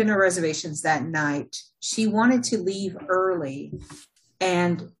 We had dinner reservations that night. She wanted to leave early.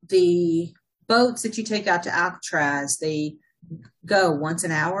 And the boats that you take out to Alcatraz, they go once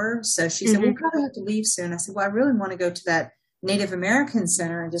an hour. So she said, we'll probably have to leave soon. I said, well, I really want to go to that Native American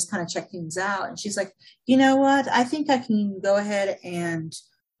Center and just kind of check things out. And she's like, you know what? I think I can go ahead and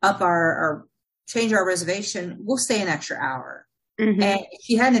up our change our reservation. We'll stay an extra hour. And if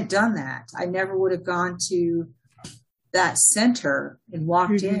she hadn't done that, I never would have gone to that center and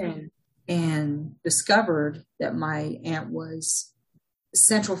walked in and discovered that my aunt was a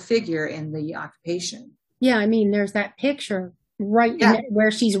central figure in the occupation. Yeah, I mean, there's that picture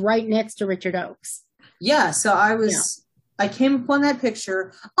where she's right next to Richard Oakes. Yeah, so I came upon that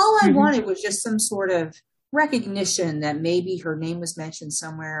picture. All I wanted was just some sort of recognition that maybe her name was mentioned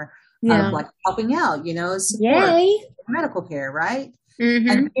somewhere, like helping out, support medical care, right?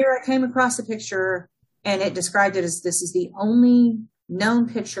 And here I came across a picture, and it described it as this is the only known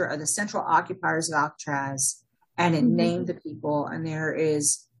picture of the central occupiers of Alcatraz, and it named the people, and there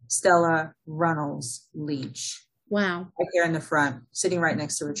is Stella Runnels Leach. Wow. Right there in the front, sitting right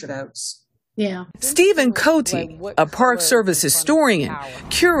next to Richard Oakes. Yeah. Stephen Cote, a Park Service historian,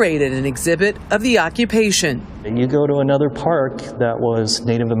 curated an exhibit of the occupation. And you go to another park that was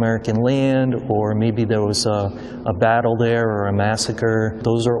Native American land, or maybe there was a battle there or a massacre.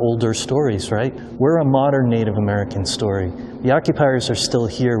 Those are older stories, right? We're a modern Native American story. The occupiers are still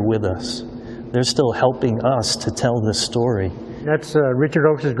here with us. They're still helping us to tell this story. That's Richard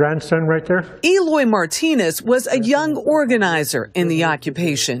Oakes' grandson right there. Eloy Martinez was a young organizer in the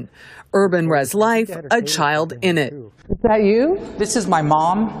occupation. Urban Res Life, a child in it. Is that you? This is my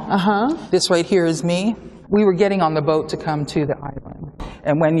mom. This right here is me. We were getting on the boat to come to the island.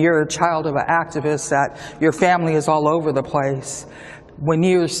 And when you're a child of an activist, that your family is all over the place, when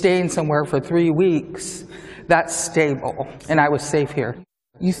you're staying somewhere for 3 weeks, that's stable. And I was safe here.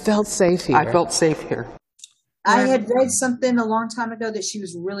 You felt safe here? I felt safe here. I had read something a long time ago that she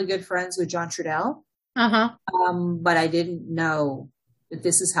was really good friends with John Trudell. But I didn't know that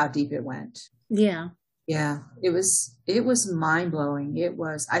this is how deep it went. Yeah. Yeah. It was mind blowing.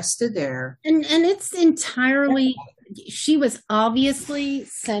 I stood there. And it's entirely, she was obviously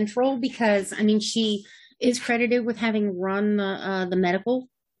central because, I mean, she is credited with having run the medical,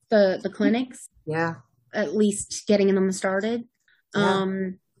 the clinics. Yeah. At least getting them started.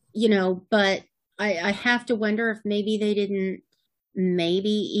 Yeah. But I have to wonder if maybe they didn't maybe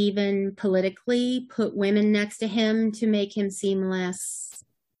even politically put women next to him to make him seem less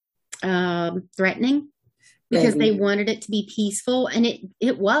threatening, because they wanted it to be peaceful. And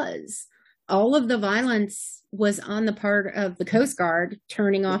it was. All of the violence was on the part of the Coast Guard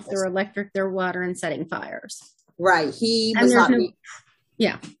turning off their electric, their water, and setting fires. Right. He was not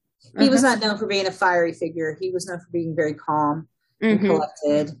known for being a fiery figure. He was known for being very calm and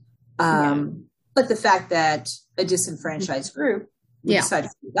collected. But the fact that a disenfranchised group decided to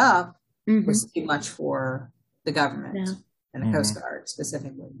speak up was too much for the government and the Coast Guard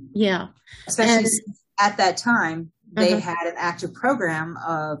specifically. Yeah. Especially since at that time, they had an active program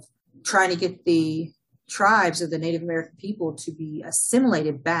of trying to get the tribes of the Native American people to be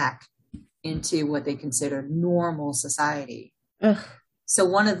assimilated back into what they considered normal society. So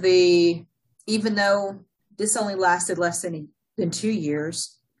even though this only lasted less than 2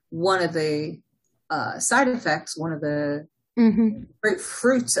 years, one of the side effects, one of the great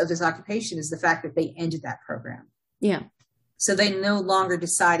fruits of this occupation is the fact that they ended that program. Yeah. So they no longer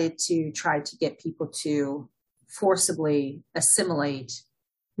decided to try to get people to forcibly assimilate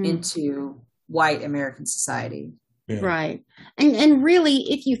into white American society. Yeah. Right. And really,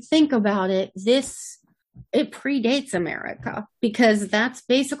 if you think about it, it predates America, because that's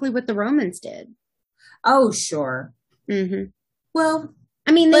basically what the Romans did. Oh, sure. Well,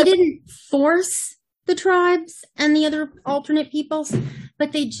 I mean, they didn't force the tribes and the other alternate peoples,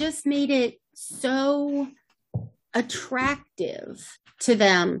 but they just made it so attractive to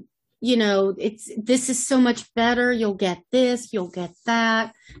them. This is so much better. You'll get this, you'll get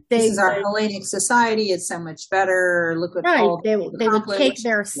that. This is our Hellenic society. It's so much better. Look what they would take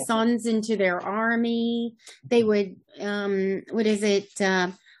their sons into their army. They would,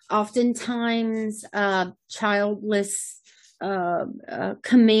 oftentimes childless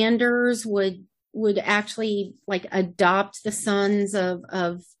commanders would actually adopt the sons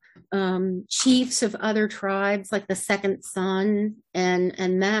of chiefs of other tribes, like the second son,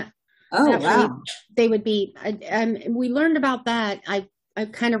 and that. Oh, wow. They would be. We learned about that. I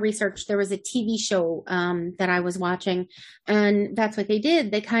kind of researched, there was a TV show that I was watching, and that's what they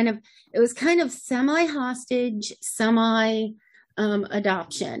did. It was kind of semi-hostage,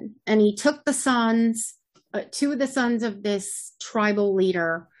 semi-adoption. And he took the sons, two of the sons of this tribal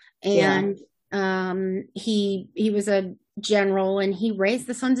leader, and he was a general, and he raised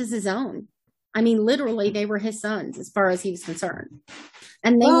the sons as his own. I mean, literally, they were his sons as far as he was concerned.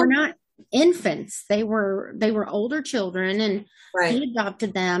 And they were not infants. They were older children, and he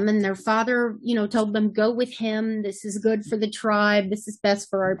adopted them, and their father, told them, go with him. This is good for the tribe. This is best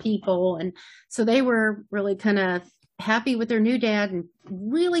for our people. And so they were really kind of happy with their new dad and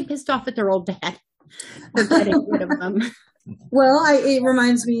really pissed off at their old dad for getting rid of them. Well, it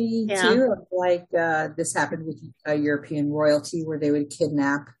reminds me too of this happened with European royalty, where they would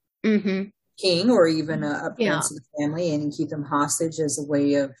kidnap king or even a prince of the family and keep them hostage as a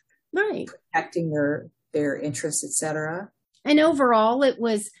way of protecting their interests, etc. And overall, it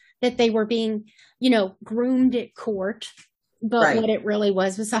was that they were being, groomed at court, but what it really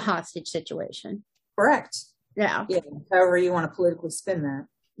was a hostage situation. Correct. Yeah. However you want to politically spin that.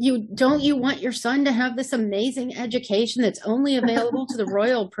 You want your son to have this amazing education that's only available to the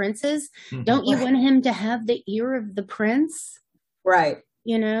royal princes? Don't you want him to have the ear of the prince? Right.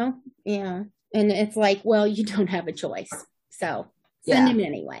 Yeah. And it's like, well, you don't have a choice. So send him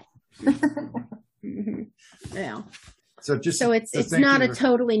anyway. Yeah. So it's not a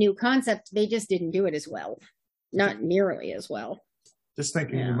totally new concept. They just didn't do it as well. Not nearly as well. Just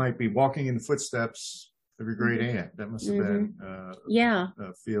thinking you might be walking in the footsteps of your great aunt. That must have been a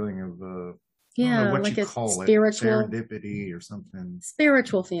feeling of I don't know what you call spiritual serendipity or something.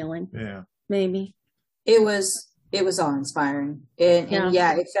 Spiritual feeling. Yeah. Maybe. It was awe-inspiring. And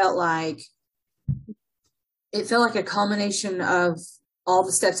it felt like a culmination of all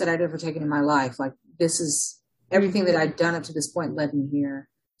the steps that I'd ever taken in my life. Like, this is everything that I'd done up to this point led me here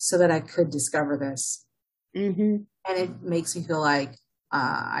so that I could discover this. And it makes me feel like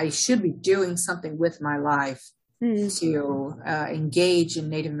I should be doing something with my life to engage in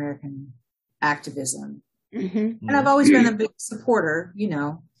Native American activism. And I've always been a big supporter,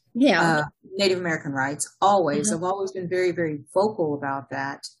 Native American rights. Always. I've always been very, very vocal about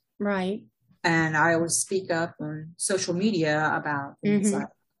that. Right. And I always speak up on social media about things like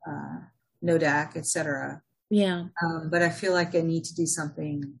NODAC, etc. Yeah. But I feel like I need to do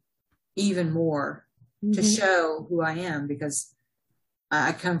something even more to show who I am, because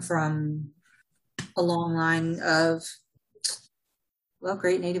I come from a long line of,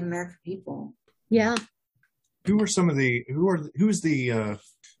 great Native American people. Yeah. Who's the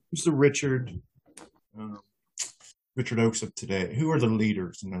Richard Oakes of today? Who are the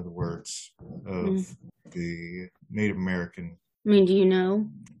leaders, in other words, of the Native American? I mean, do you know?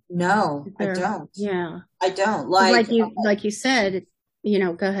 No, I don't. Yeah. I don't. Like you said,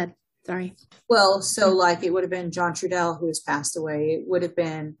 go ahead. Sorry. Well, so it would have been John Trudell, who has passed away. It would have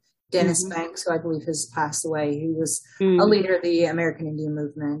been Dennis Banks, who I believe has passed away, who was a leader of the American Indian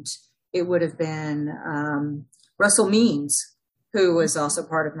movement. It would have been Russell Means, who was also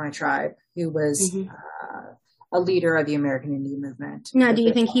part of my tribe, who was a leader of the American Indian movement. Now, do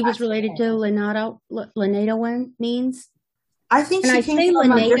you think he was related to Lenata Means? I think and she I came say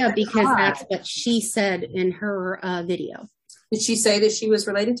from Lenata because that's what she said in her video. Did she say that she was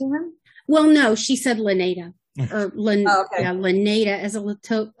related to him? Well, no, she said Lenata. Lenata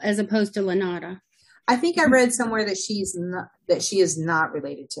as opposed to Lenata. I think I read somewhere that she is not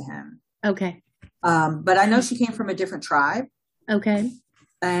related to him. Okay. But I know she came from a different tribe. Okay.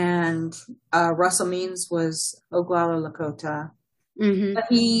 And Russell Means was Oglala Lakota. But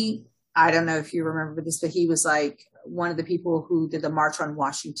I don't know if you remember this, but he was one of the people who did the March on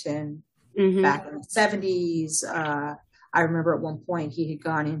Washington back in the 70s. I remember at one point he had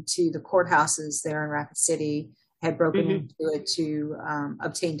gone into the courthouses there in Rapid City, had broken into it to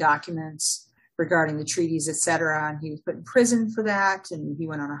obtain documents regarding the treaties, etc. And he was put in prison for that, and he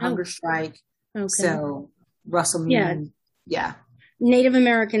went on a hunger strike. Okay. So Russell Means, Native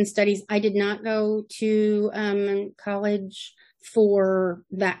American Studies. I did not go to college for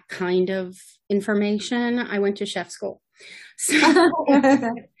that kind of information. I went to chef school. So,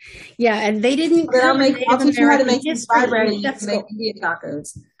 and they didn't. But I'll teach you how to make fried bread. You can make Indian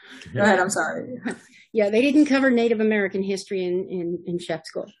tacos. Go ahead. I'm sorry. Yeah, they didn't cover Native American history in chef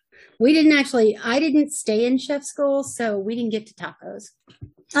school. We didn't actually. I didn't stay in chef school, so we didn't get to tacos.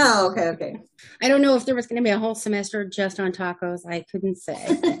 Oh, okay. I don't know if there was going to be a whole semester just on tacos. I couldn't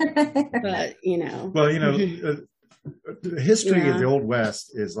say, but Well, the history of the Old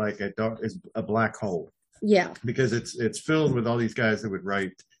West is like a black hole. Yeah, because it's filled with all these guys that would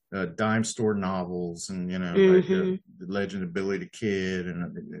write dime store novels, and like the Legend of Billy the Kid,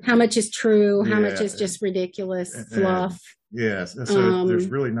 and how much is true, how much is just ridiculous fluff. Yes, so there's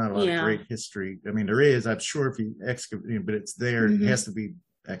really not a lot of great history. I mean, there is, I'm sure, if you excavate, but it's there. It has to be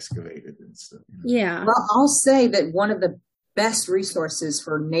excavated and stuff. Yeah. Well, I'll say that one of the best resources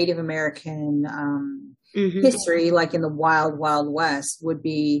for Native American history, like in the Wild Wild West, would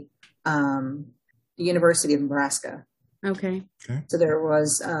be the University of Nebraska. Okay. So there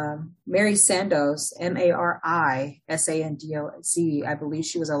was Mary Sandos, Marisandoz. I believe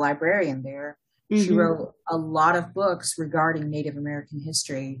she was a librarian there. She wrote a lot of books regarding Native American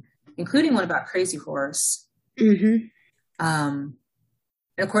history, including one about Crazy Horse. And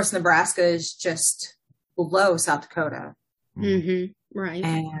of course, Nebraska is just below South Dakota. Right.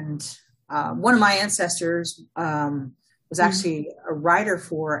 And one of my ancestors was actually a writer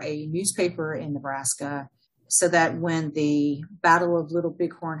for a newspaper in Nebraska, so that when the Battle of Little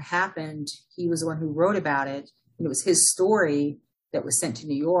Bighorn happened, he was the one who wrote about it. And it was his story that was sent to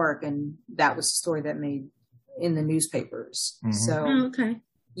New York, and that was the story that made in the newspapers. So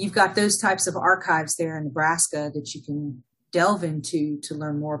you've got those types of archives there in Nebraska that you can delve into to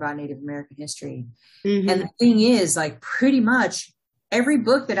learn more about Native American history. And the thing is, like, pretty much every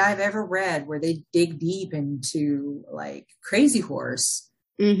book that I've ever read where they dig deep into like Crazy Horse,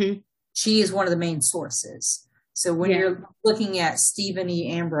 she is one of the main sources. So when you're looking at Stephen E.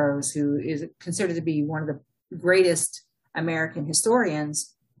 Ambrose, who is considered to be one of the greatest American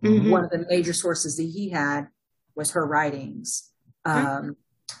historians, one of the major sources that he had was her writings.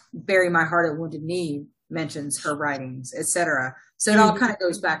 Bury My Heart at Wounded Knee mentions her writings, etc. So it all kind of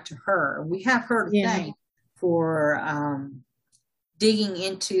goes back to her. We have her to thank for digging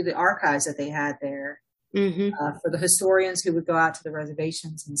into the archives that they had there, for the historians who would go out to the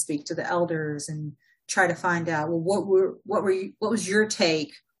reservations and speak to the elders and try to find out, well, what was your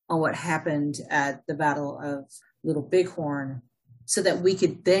take on what happened at the Battle of Little Bighorn, so that we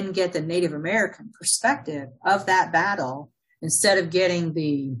could then get the Native American perspective of that battle instead of getting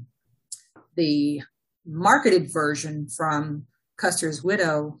the marketed version from Custer's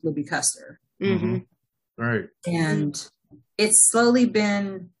widow, Libby Custer. Right. And it's slowly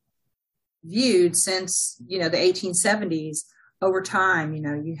been viewed since, the 1870s. Over time,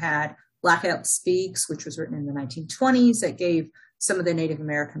 you had Black Elk Speaks, which was written in the 1920s, that gave some of the Native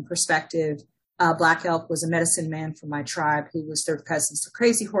American perspective. Black Elk was a medicine man from my tribe who was third cousins to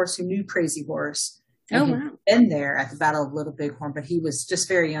Crazy Horse, who knew Crazy Horse. And he'd been there at the Battle of Little Bighorn, but he was just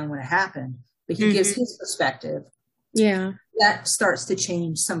very young when it happened. But he gives his perspective. Yeah. That starts to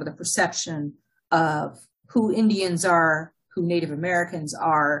change some of the perception of who Indians are, who Native Americans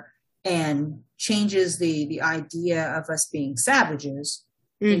are, and changes the idea of us being savages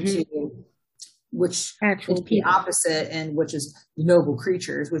into which actual is the opposite, and which is noble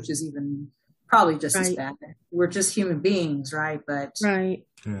creatures, which is even probably just as bad. We're just human beings, right? But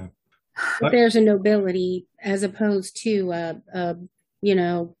but there's a nobility as opposed to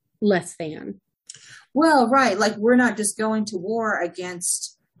less than. Well, right. Like, we're not just going to war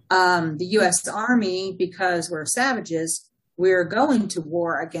against the U.S. Army because we're savages. We're going to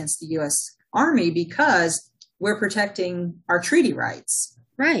war against the U.S. Army because we're protecting our treaty rights.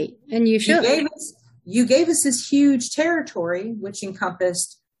 Right. And you should. You gave us this huge territory, which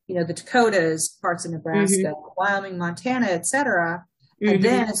encompassed, the Dakotas, parts of Nebraska, Wyoming, Montana, etc. And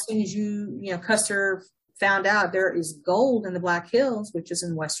then as soon as Custer found out there is gold in the Black Hills, which is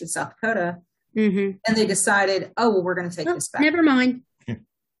in western South Dakota, and they decided, we're going to take this back. Never mind.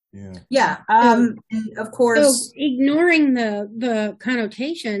 And of course, so ignoring the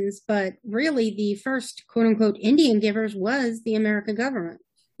connotations, but really the first quote unquote Indian givers was the American government.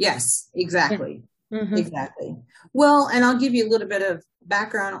 Yes, exactly. Exactly. Well, and I'll give you a little bit of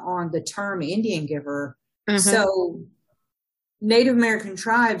background on the term Indian giver. So Native American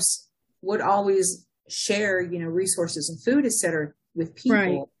tribes would always share, resources and food, etc., with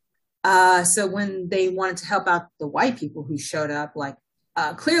people. So when they wanted to help out the white people who showed up, like,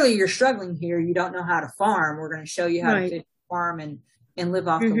 clearly you're struggling here. You don't know how to farm. We're going to show you how to farm and live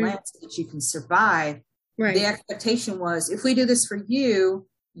off the land so that you can survive. The expectation was, if we do this for you,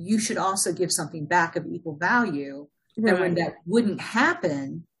 you should also give something back of equal value. And when that wouldn't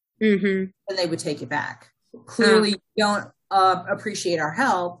happen, then they would take it back. Clearly, you don't appreciate our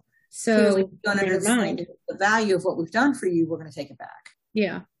help. So clearly you don't understand the value of what we've done for you. We're going to take it back.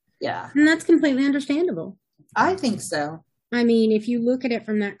 Yeah. And that's completely understandable. I think so. I mean, if you look at it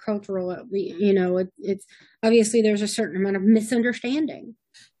from that cultural, it's obviously there's a certain amount of misunderstanding.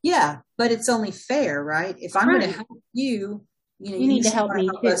 Yeah, but it's only fair, right? If I'm going to help you, you need to help me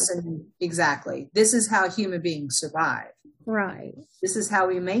too. Exactly. This is how human beings survive. Right. This is how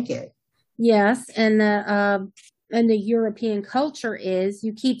we make it. Yes, and the European culture is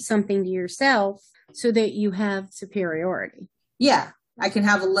you keep something to yourself so that you have superiority. Yeah, I can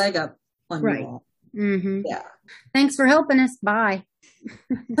have a leg up on you all. Mm-hmm. Yeah. Thanks for helping us. Bye.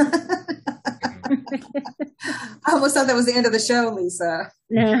 I almost thought that was the end of the show, Lisa.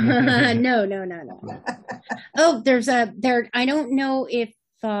 No. Oh, I don't know if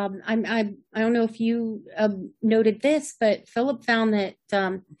I don't know if you noted this, but Philip found that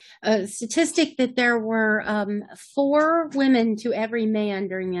a statistic that there were 4 women to every man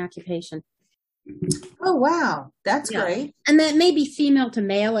during the occupation. Oh, wow. That's great. And that may be female to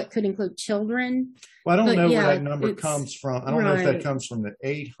male. It could include children. Well, I don't know where that number comes from. I don't know if that comes from the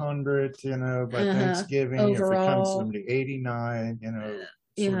 800, by Thanksgiving, overall. If it comes from the 89,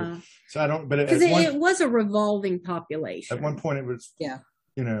 Yeah. So I don't, but because it was a revolving population. At one point it was, 4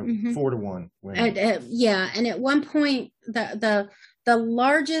 to 1 women. And at one point the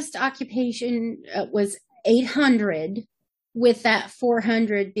largest occupation was 800. With that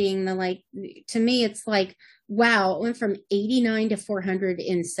 400 being to me, it's like, wow, it went from 89 to 400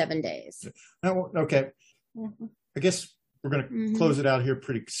 in 7 days. Now, okay. Mm-hmm. I guess we're going to close it out here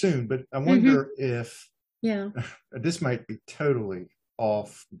pretty soon, but I wonder if, this might be totally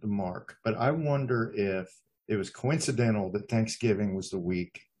off the mark, but I wonder if it was coincidental that Thanksgiving was the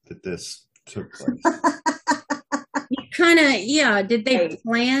week that this took place. Did they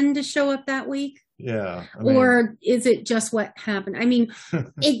plan to show up that week? Yeah. Or is it just what happened? I mean,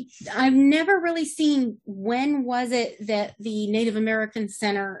 I've never really seen when was it that the Native American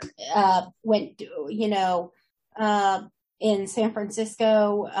Center went, in San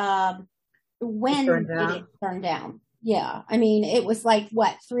Francisco, when did it burn down? Yeah. I mean, it was 3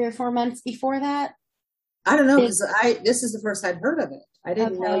 or 4 months before that? I don't know, because this is the first I'd heard of it. I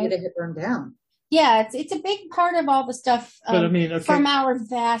didn't know that it had burned down. Yeah, it's a big part of all the stuff from our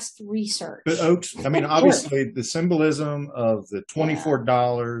vast research. But Oaks, obviously the symbolism of the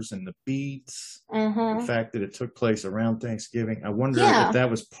 $24 and the beads, the fact that it took place around Thanksgiving, I wonder if that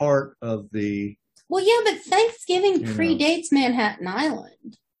was part of the... Well, yeah, but Thanksgiving predates Manhattan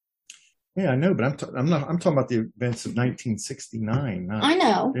Island. Yeah, I know, but I'm talking about the events of 1969. I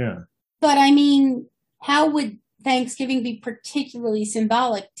know. Yeah. But I mean, how would Thanksgiving be particularly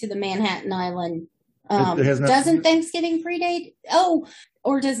symbolic to the Manhattan Island? Doesn't Thanksgiving predate?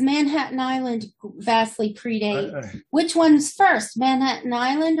 Or does Manhattan Island vastly predate? Which one's first, Manhattan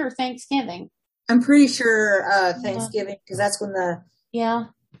Island or Thanksgiving? I'm pretty sure Thanksgiving, because that's when the... Yeah.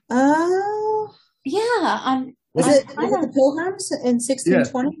 Was it the Pilgrims in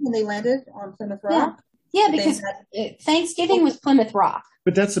 1620 when they landed on Plymouth Rock? Yeah, because Thanksgiving was Plymouth Rock.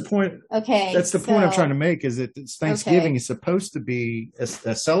 But that's the point. Okay. That's the point I'm trying to make, is that Thanksgiving is supposed to be a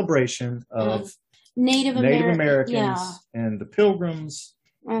celebration of Native Americans and the Pilgrims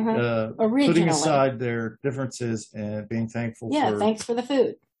putting aside their differences and being thankful thanks for the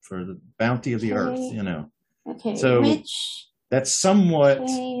food. For the bounty of the earth, Okay. So that's somewhat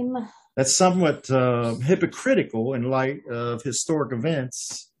hypocritical in light of historic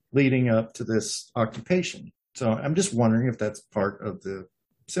events leading up to this occupation. So I'm just wondering if that's part of the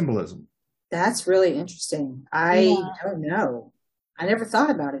symbolism. That's really interesting. I don't know. I never thought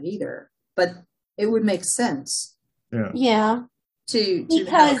about it either, but it would make sense. Yeah. To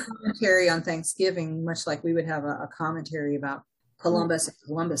have a commentary on Thanksgiving, much like we would have a commentary about Columbus and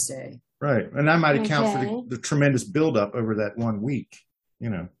Columbus Day. Right. And that might account for the tremendous buildup over that 1 week. I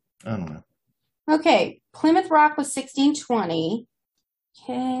don't know. Okay. Plymouth Rock was 1620.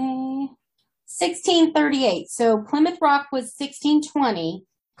 Okay. 1638. So Plymouth Rock was 1620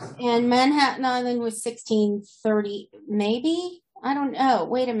 and Manhattan Island was 1630. Maybe? I don't know.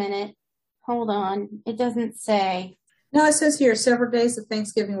 Wait a minute. Hold on. It doesn't say. No, it says here several days of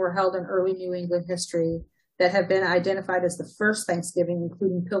Thanksgiving were held in early New England history that have been identified as the first Thanksgiving,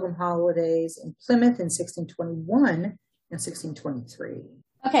 including Pilgrim holidays in Plymouth in 1621 and 1623.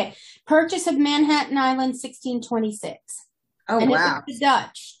 Okay. Purchase of Manhattan Island, 1626. Oh, and wow. It was the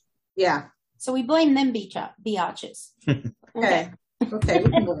Dutch. Yeah. So we blame them biatches. Okay. Okay.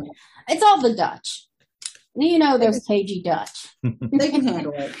 We can blame it. It's all the Dutch. Those cagey Dutch. They can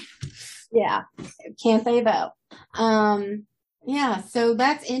handle it. Yeah. Can't they though? So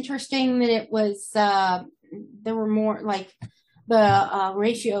that's interesting that it was, there were more the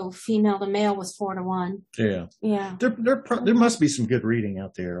ratio female to male was 4 to 1. Yeah. Yeah. There must be some good reading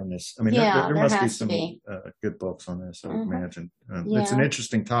out there on this. I mean, there must be some good books on this, I would imagine. It's an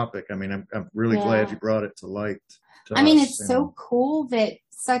interesting topic. I mean, I'm really glad you brought it to light. It's so cool that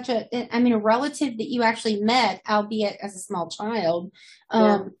a relative that you actually met, albeit as a small child,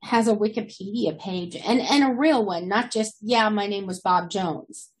 has a Wikipedia page and a real one, not just, my name was Bob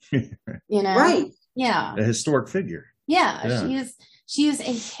Jones, Right. Yeah. A historic figure. Yeah. She is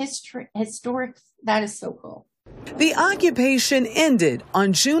a historic. That is so cool. The occupation ended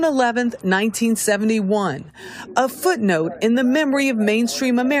on June 11, 1971, a footnote in the memory of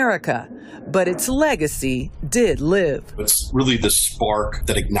mainstream America, but its legacy did live. It's really the spark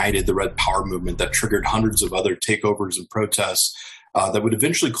that ignited the Red Power movement that triggered hundreds of other takeovers and protests that would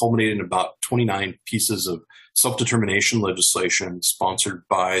eventually culminate in about 29 pieces of self-determination legislation sponsored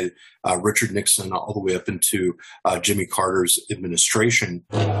by Richard Nixon all the way up into Jimmy Carter's administration.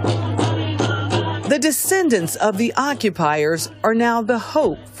 The descendants of the occupiers are now the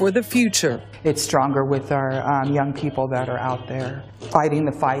hope for the future. It's stronger with our young people that are out there fighting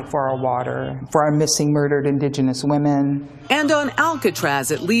the fight for our water, for our missing, murdered Indigenous women. And on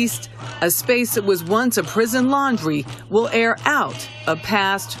Alcatraz, at least, a space that was once a prison laundry will air out a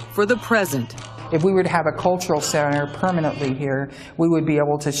past for the present. If we were to have a cultural center permanently here, we would be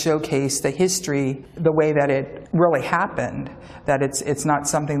able to showcase the history the way that it really happened, that it's not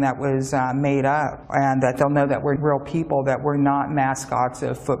something that was made up, and that they'll know that we're real people, that we're not mascots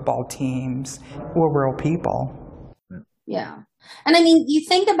of football teams. We're real people. Yeah. And I mean, you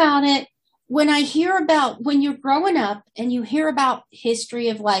think about it, when you're growing up and you hear about history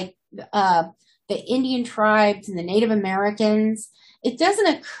of like the Indian tribes and the Native Americans, it doesn't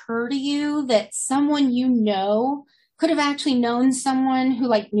occur to you that someone could have actually known someone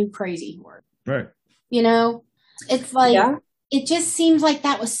who knew Crazy Horse. Right. It's like, It just seems like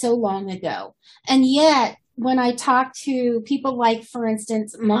that was so long ago. And yet, when I talk to people like, for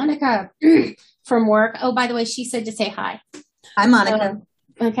instance, Monica from work, oh, by the way, she said to say hi. Hi, Monica.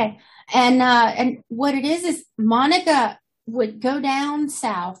 Okay. And what it is Monica would go down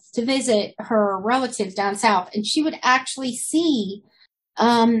south to visit her relatives down south, and she would actually see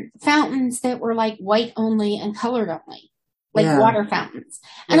fountains that were like white only and colored only, water fountains.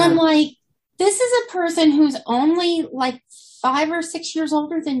 And I'm like, this is a person who's only like 5 or 6 years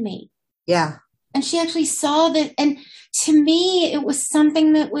older than me. Yeah. And she actually saw that. And to me, it was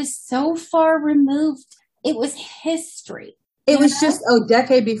something that was so far removed. It was history. It was just a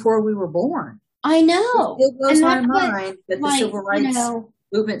decade before we were born. I know. It blows my mind that the civil rights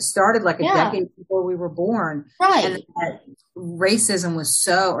movement started like a decade before we were born. Right. And that racism was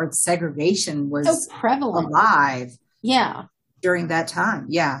or segregation was so prevalent. Alive. Yeah. During that time.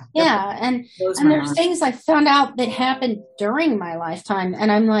 Yeah. Yeah. And there's things I found out that happened during my lifetime.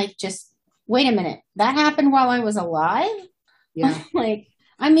 And I'm like, just wait a minute. That happened while I was alive? Yeah.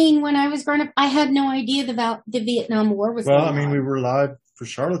 When I was growing up, I had no idea about the Vietnam War was going on. We were alive for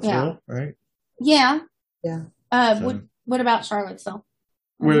Charlottesville, right? Yeah. Yeah. What about Charlottesville?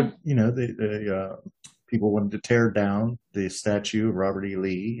 Where, the people wanted to tear down the statue of Robert E.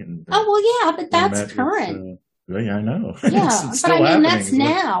 Lee. And but that's current. Yeah, I know. Yeah, it's but that's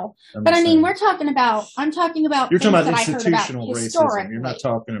now. But I'm talking about. You're talking about institutional racism. You're not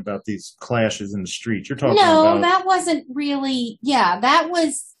talking about these clashes in the streets. You're talking about. No, that wasn't really. Yeah, that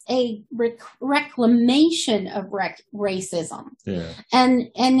was a reclamation of racism. Yeah. And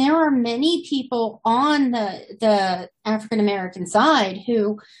there are many people on the African American side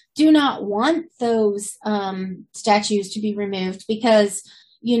who do not want those statues to be removed because,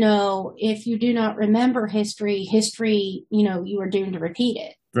 if you do not remember history, you are doomed to repeat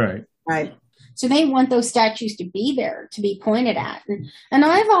it. Right. Right. So they want those statues to be there, to be pointed at. And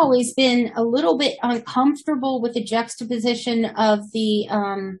I've always been a little bit uncomfortable with the juxtaposition of the,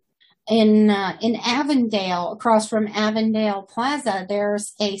 in Avondale, across from Avondale Plaza,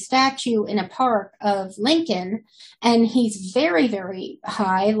 there's a statue in a park of Lincoln, and he's very, very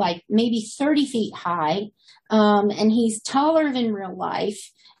high, like maybe 30 feet high. And he's taller than real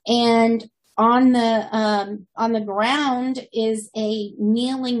life. And on the ground is a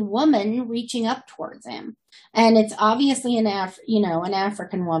kneeling woman reaching up towards him. And it's obviously an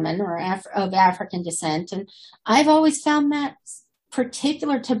African woman or of African descent. And I've always found that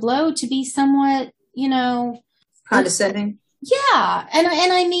particular tableau to be somewhat, condescending. Yeah.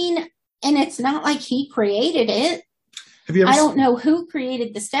 And it's not like he created it. I don't know who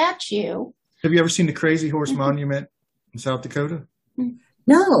created the statue. Have you ever seen the Crazy Horse Monument in South Dakota?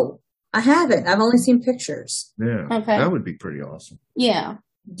 No, I haven't. I've only seen pictures. Yeah. Okay. That would be pretty awesome. Yeah.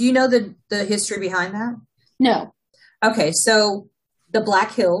 Do you know the history behind that? No. Okay. So the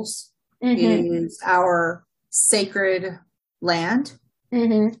Black Hills is our sacred land.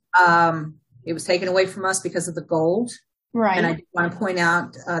 Mm-hmm. It was taken away from us because of the gold. Right. And I want to point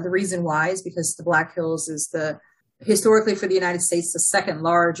out the reason why is because the Black Hills is the historically for the United States, the second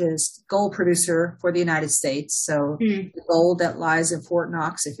largest gold producer for the United States. So the gold that lies in Fort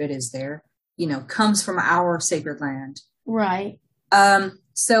Knox, if it is there, comes from our sacred land. Right.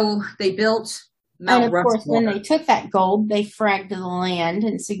 So they built Mount And of course, Rushmore. when they took that gold, they fragged the land.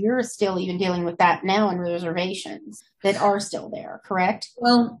 And so you're still even dealing with that now in reservations that are still there, correct?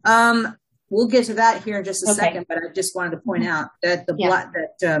 Well, we'll get to that here in just a second, but I just wanted to point out that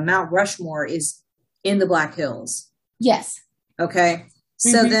Mount Rushmore is in the Black Hills. Yes. Okay.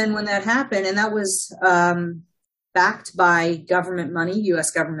 So then when that happened, and that was backed by government money, U.S.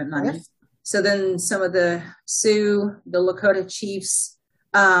 government money. Yes. So then some of the Sioux, the Lakota chiefs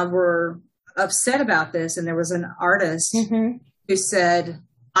were upset about this. And there was an artist who said,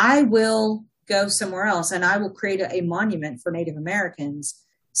 I will go somewhere else and I will create a monument for Native Americans.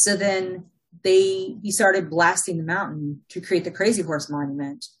 So then he started blasting the mountain to create the Crazy Horse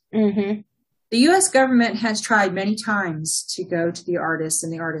Monument. The U.S. government has tried many times to go to the artist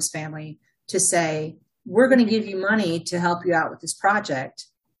and the artist family to say, we're going to give you money to help you out with this project.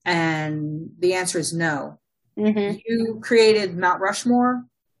 And the answer is no. You created Mount Rushmore.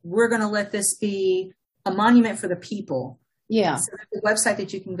 We're going to let this be a monument for the people. Yeah. So there's a website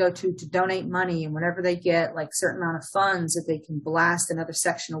that you can go to donate money. And whenever they get like a certain amount of funds, if they can blast another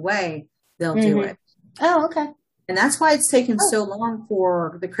section away, they'll do it. Oh, okay. And that's why it's taken so long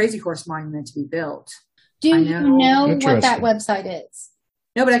for the Crazy Horse Monument to be built. Do you know what that website is?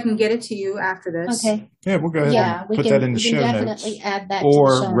 No, but I can get it to you after this. Okay. Yeah, we'll go ahead and put that in the show notes. Definitely add that or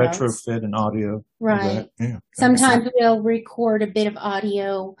to the show retrofit notes. an audio. Right. Yeah. Sometimes we'll record a bit of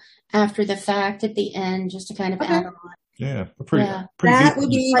audio after the fact at the end just to kind of add on. Yeah. That would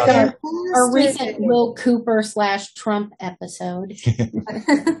be like our recent Will Cooper /Trump episode.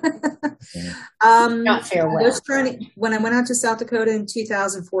 Not farewell. When I went out to South Dakota in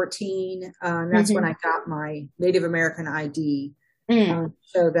 2014, that's when I got my Native American ID.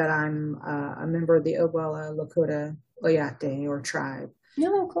 So that I'm a member of the Oglala Lakota IOAT or tribe.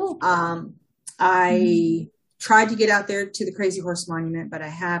 Oh, cool. I tried to get out there to the Crazy Horse Monument, but I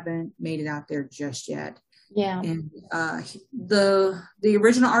haven't made it out there just yet. Yeah. And the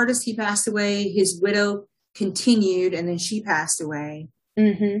original artist, he passed away. His widow continued, and then she passed away.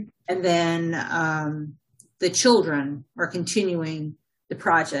 And then the children are continuing the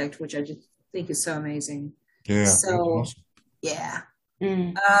project, which I just think is so amazing. Yeah. So, awesome. Yeah.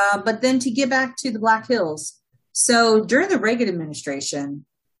 But then to get back to the Black Hills. So during the Reagan administration,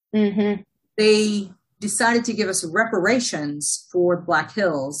 they decided to give us reparations for the Black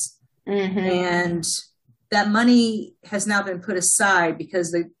Hills. And that money has now been put aside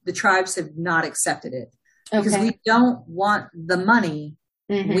because the tribes have not accepted it. Because we don't want the money.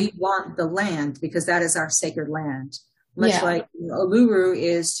 We want the land because that is our sacred land. Much like Uluru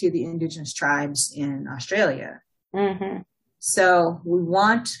is to the indigenous tribes in Australia. So we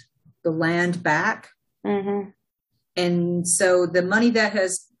want the land back. And so the money that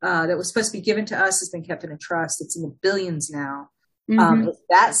was supposed to be given to us has been kept in a trust. It's in the billions now.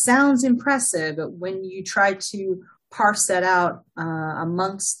 That sounds impressive, but when you try to parse that out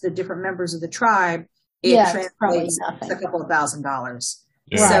amongst the different members of the tribe, it translates to a couple of $1,000s.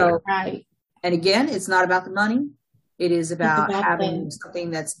 So, and again, it's not about the money. It is about having something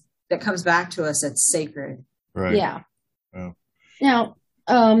that comes back to us that's sacred. Right. Yeah. Now,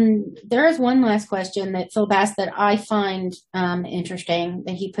 there is one last question that Phil asked that I find interesting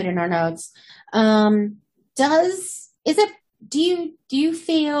that he put in our notes.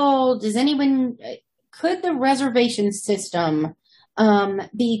 Could the reservation system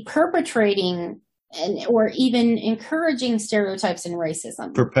be perpetrating or even encouraging stereotypes and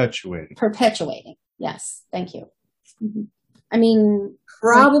racism? Perpetuating. Yes. Thank you. I mean,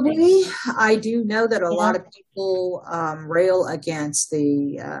 probably. I do know that a lot of people rail against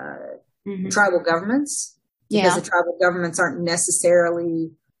the tribal governments because the tribal governments aren't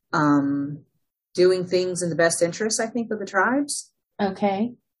necessarily doing things in the best interest, I think, of the tribes.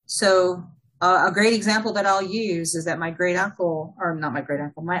 Okay. So a great example that I'll use is that my uncle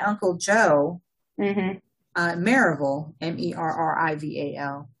Joe, Merrival,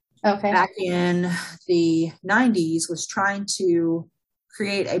 Merrival. Okay. Back in the 90s was trying to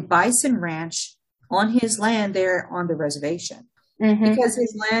create a bison ranch on his land there on the reservation. Because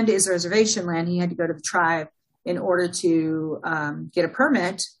his land is reservation land, he had to go to the tribe in order to get a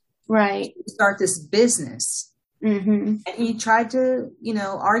permit to start this business. And he tried to,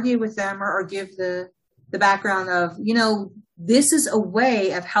 argue with them or give the background of, this is a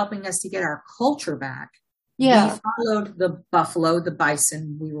way of helping us to get our culture back. Yeah. We followed the buffalo, the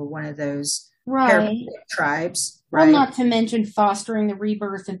bison. We were one of those tribes. Well, not to mention fostering the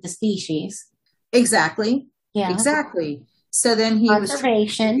rebirth of the species. Exactly. Yeah. Exactly. So then he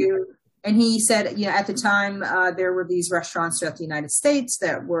conservation. And he said, you know, at the time, there were these restaurants throughout the United States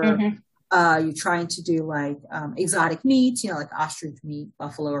that were you trying to do like exotic meat, you know, like ostrich meat,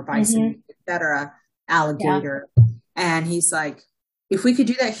 buffalo or bison meat, etc., alligator. And he's like, if we could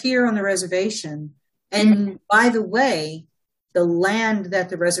do that here on the reservation, and by the way, the land that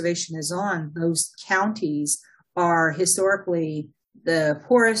the reservation is on, those counties are historically the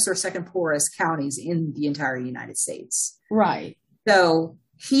poorest or second poorest counties in the entire United States. Right. So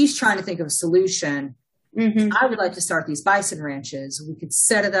he's trying to think of a solution. I would like to start these bison ranches. We could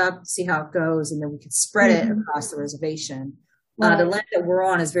set it up, see how it goes, and then we could spread it across the reservation. Right. The land that we're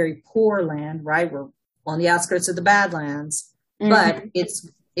on is very poor land, right? We're on the outskirts of the Badlands, but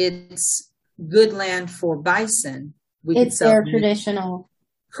it's good land for bison. It's their traditional.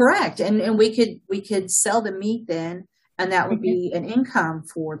 Correct. And we could sell the meat then, and that would be an income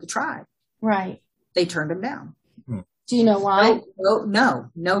for the tribe. Right. They turned them down. Do you know why?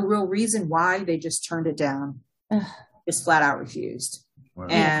 No real reason why. They just turned it down. Just flat out refused. Wow.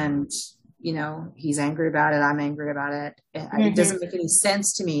 And, you know, he's angry about it. I'm angry about it. It doesn't make any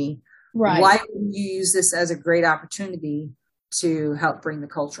sense to me. Right. Why wouldn't you use this as a great opportunity to help bring the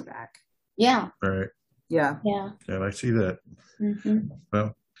culture back? Yeah. Right. Yeah. Yeah. Yeah, I see that.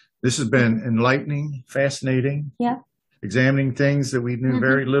 Well, this has been enlightening, fascinating. Yeah. Examining things that we knew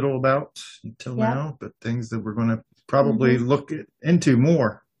very little about until now, but things that we're going to probably look into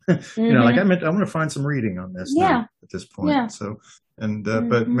more. You know, like I want to find some reading on this now at this point. Yeah. So, and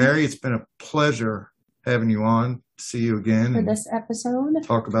but Mary, it's been a pleasure having you on. See you again for this episode.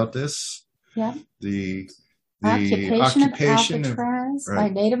 Talk about this. Yeah. The occupation of Alcatraz by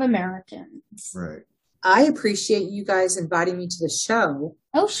Native Americans. Right. I appreciate you guys inviting me to the show.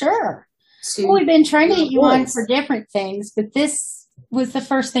 Oh, sure. Well, we've been trying to get you on for different things, but this was the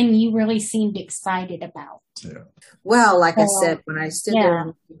first thing you really seemed excited about. Yeah. Well, like I said, when I stood there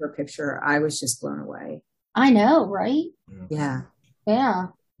and took her picture, I was just blown away. I know, right? Yeah. Yeah.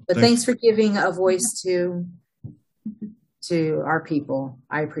 But thanks for giving a voice to our people.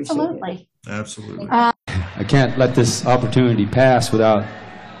 I appreciate it. Absolutely. I can't let this opportunity pass without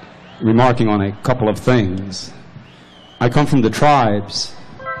remarking on a couple of things. I come from the tribes,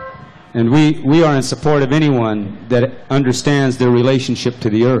 and we are in support of anyone that understands their relationship to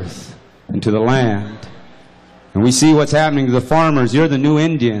the earth and to the land. And we see what's happening to the farmers. You're the new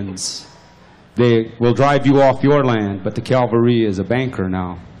Indians. They will drive you off your land, but the cavalry is a banker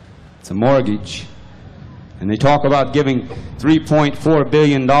now. It's a mortgage. And they talk about giving $3.4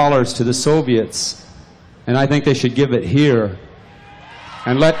 billion to the Soviets, and I think they should give it here.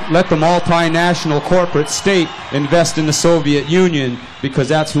 And let the multinational corporate state invest in the Soviet Union, because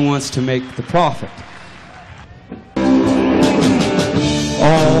that's who wants to make the profit.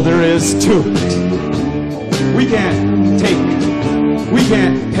 All there is to it. We can't take, we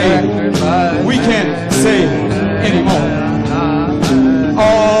can't pay, we can't say anymore.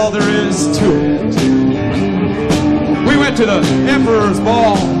 All there is to it. We went to the Emperor's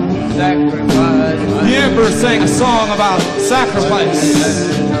Ball. The Emperor sang a song about sacrifice.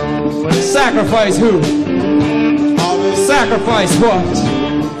 Sacrifice who? Sacrifice what?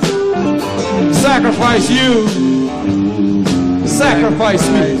 Sacrifice you. Sacrifice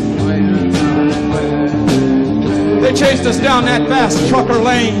me. They chased us down that vast trucker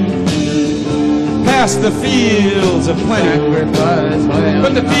lane, past the fields of plenty.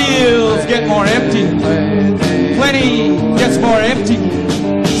 But the fields get more empty. Plenty gets more empty.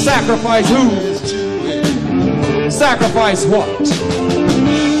 Sacrifice who? Sacrifice what?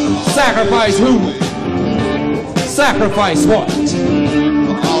 Sacrifice who? Sacrifice what?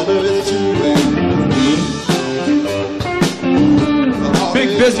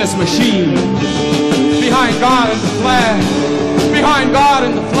 Big business machine. Behind God and the flag. Behind God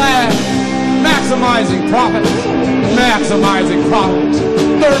and the flag. Maximizing profit. Maximizing profit.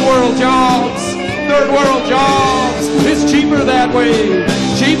 Third world jobs. Third world jobs. It's cheaper that way.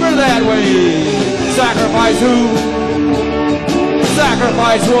 Cheaper that way. Sacrifice who?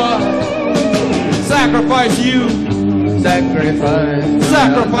 Sacrifice what? Sacrifice you. Sacrifice.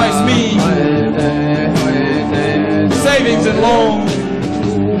 Sacrifice me. Savings and loans.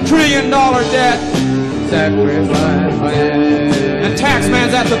 $1 trillion debt. Sacrifice. And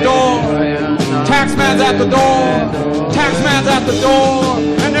taxman's at the door. Taxman's at the door. Taxman's at the door.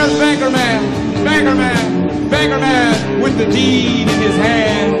 And there's banker man. Banker man. Banker man with the deed in his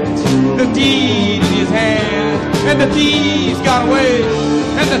hand. The deed in his hand. And the thieves got away.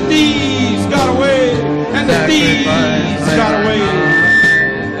 And the thieves got away. And the thieves got away.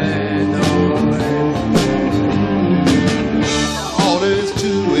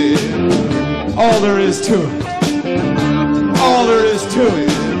 All there is to it. All there is to it.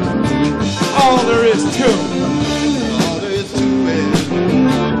 All there is to it. All there is to it.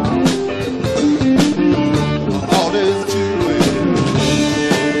 All there is to it.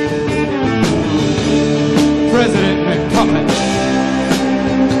 President McCullin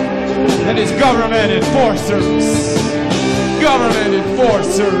and his government enforcers. Government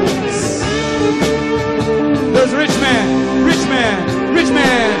enforcers. There's rich man, rich man, rich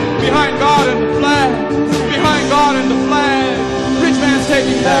man behind God and the flag. Behind God and the flag. Rich man's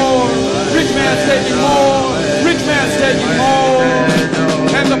taking more. Rich man's taking more. Rich man's taking more.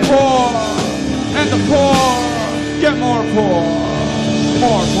 And the poor. And the poor. Get more poor.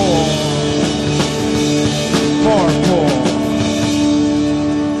 More poor. More poor.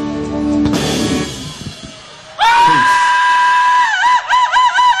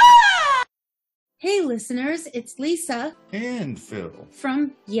 Hey listeners, it's Lisa and Phil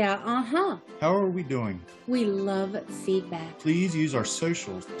from Yeah Uh-huh. How are we doing? We love feedback. Please use our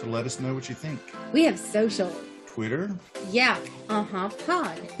socials to let us know what you think. We have social. Twitter. Yeah Uh-huh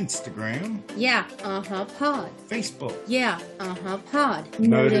Pod. Instagram. Yeah Uh-huh Pod. Facebook. Yeah Uh-huh Pod.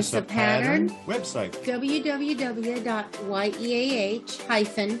 Notice a pattern. Website.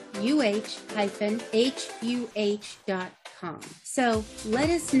 www.yeah-uh-huh.com. So let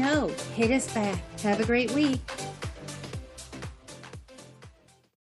us know. Hit us back. Have a great week.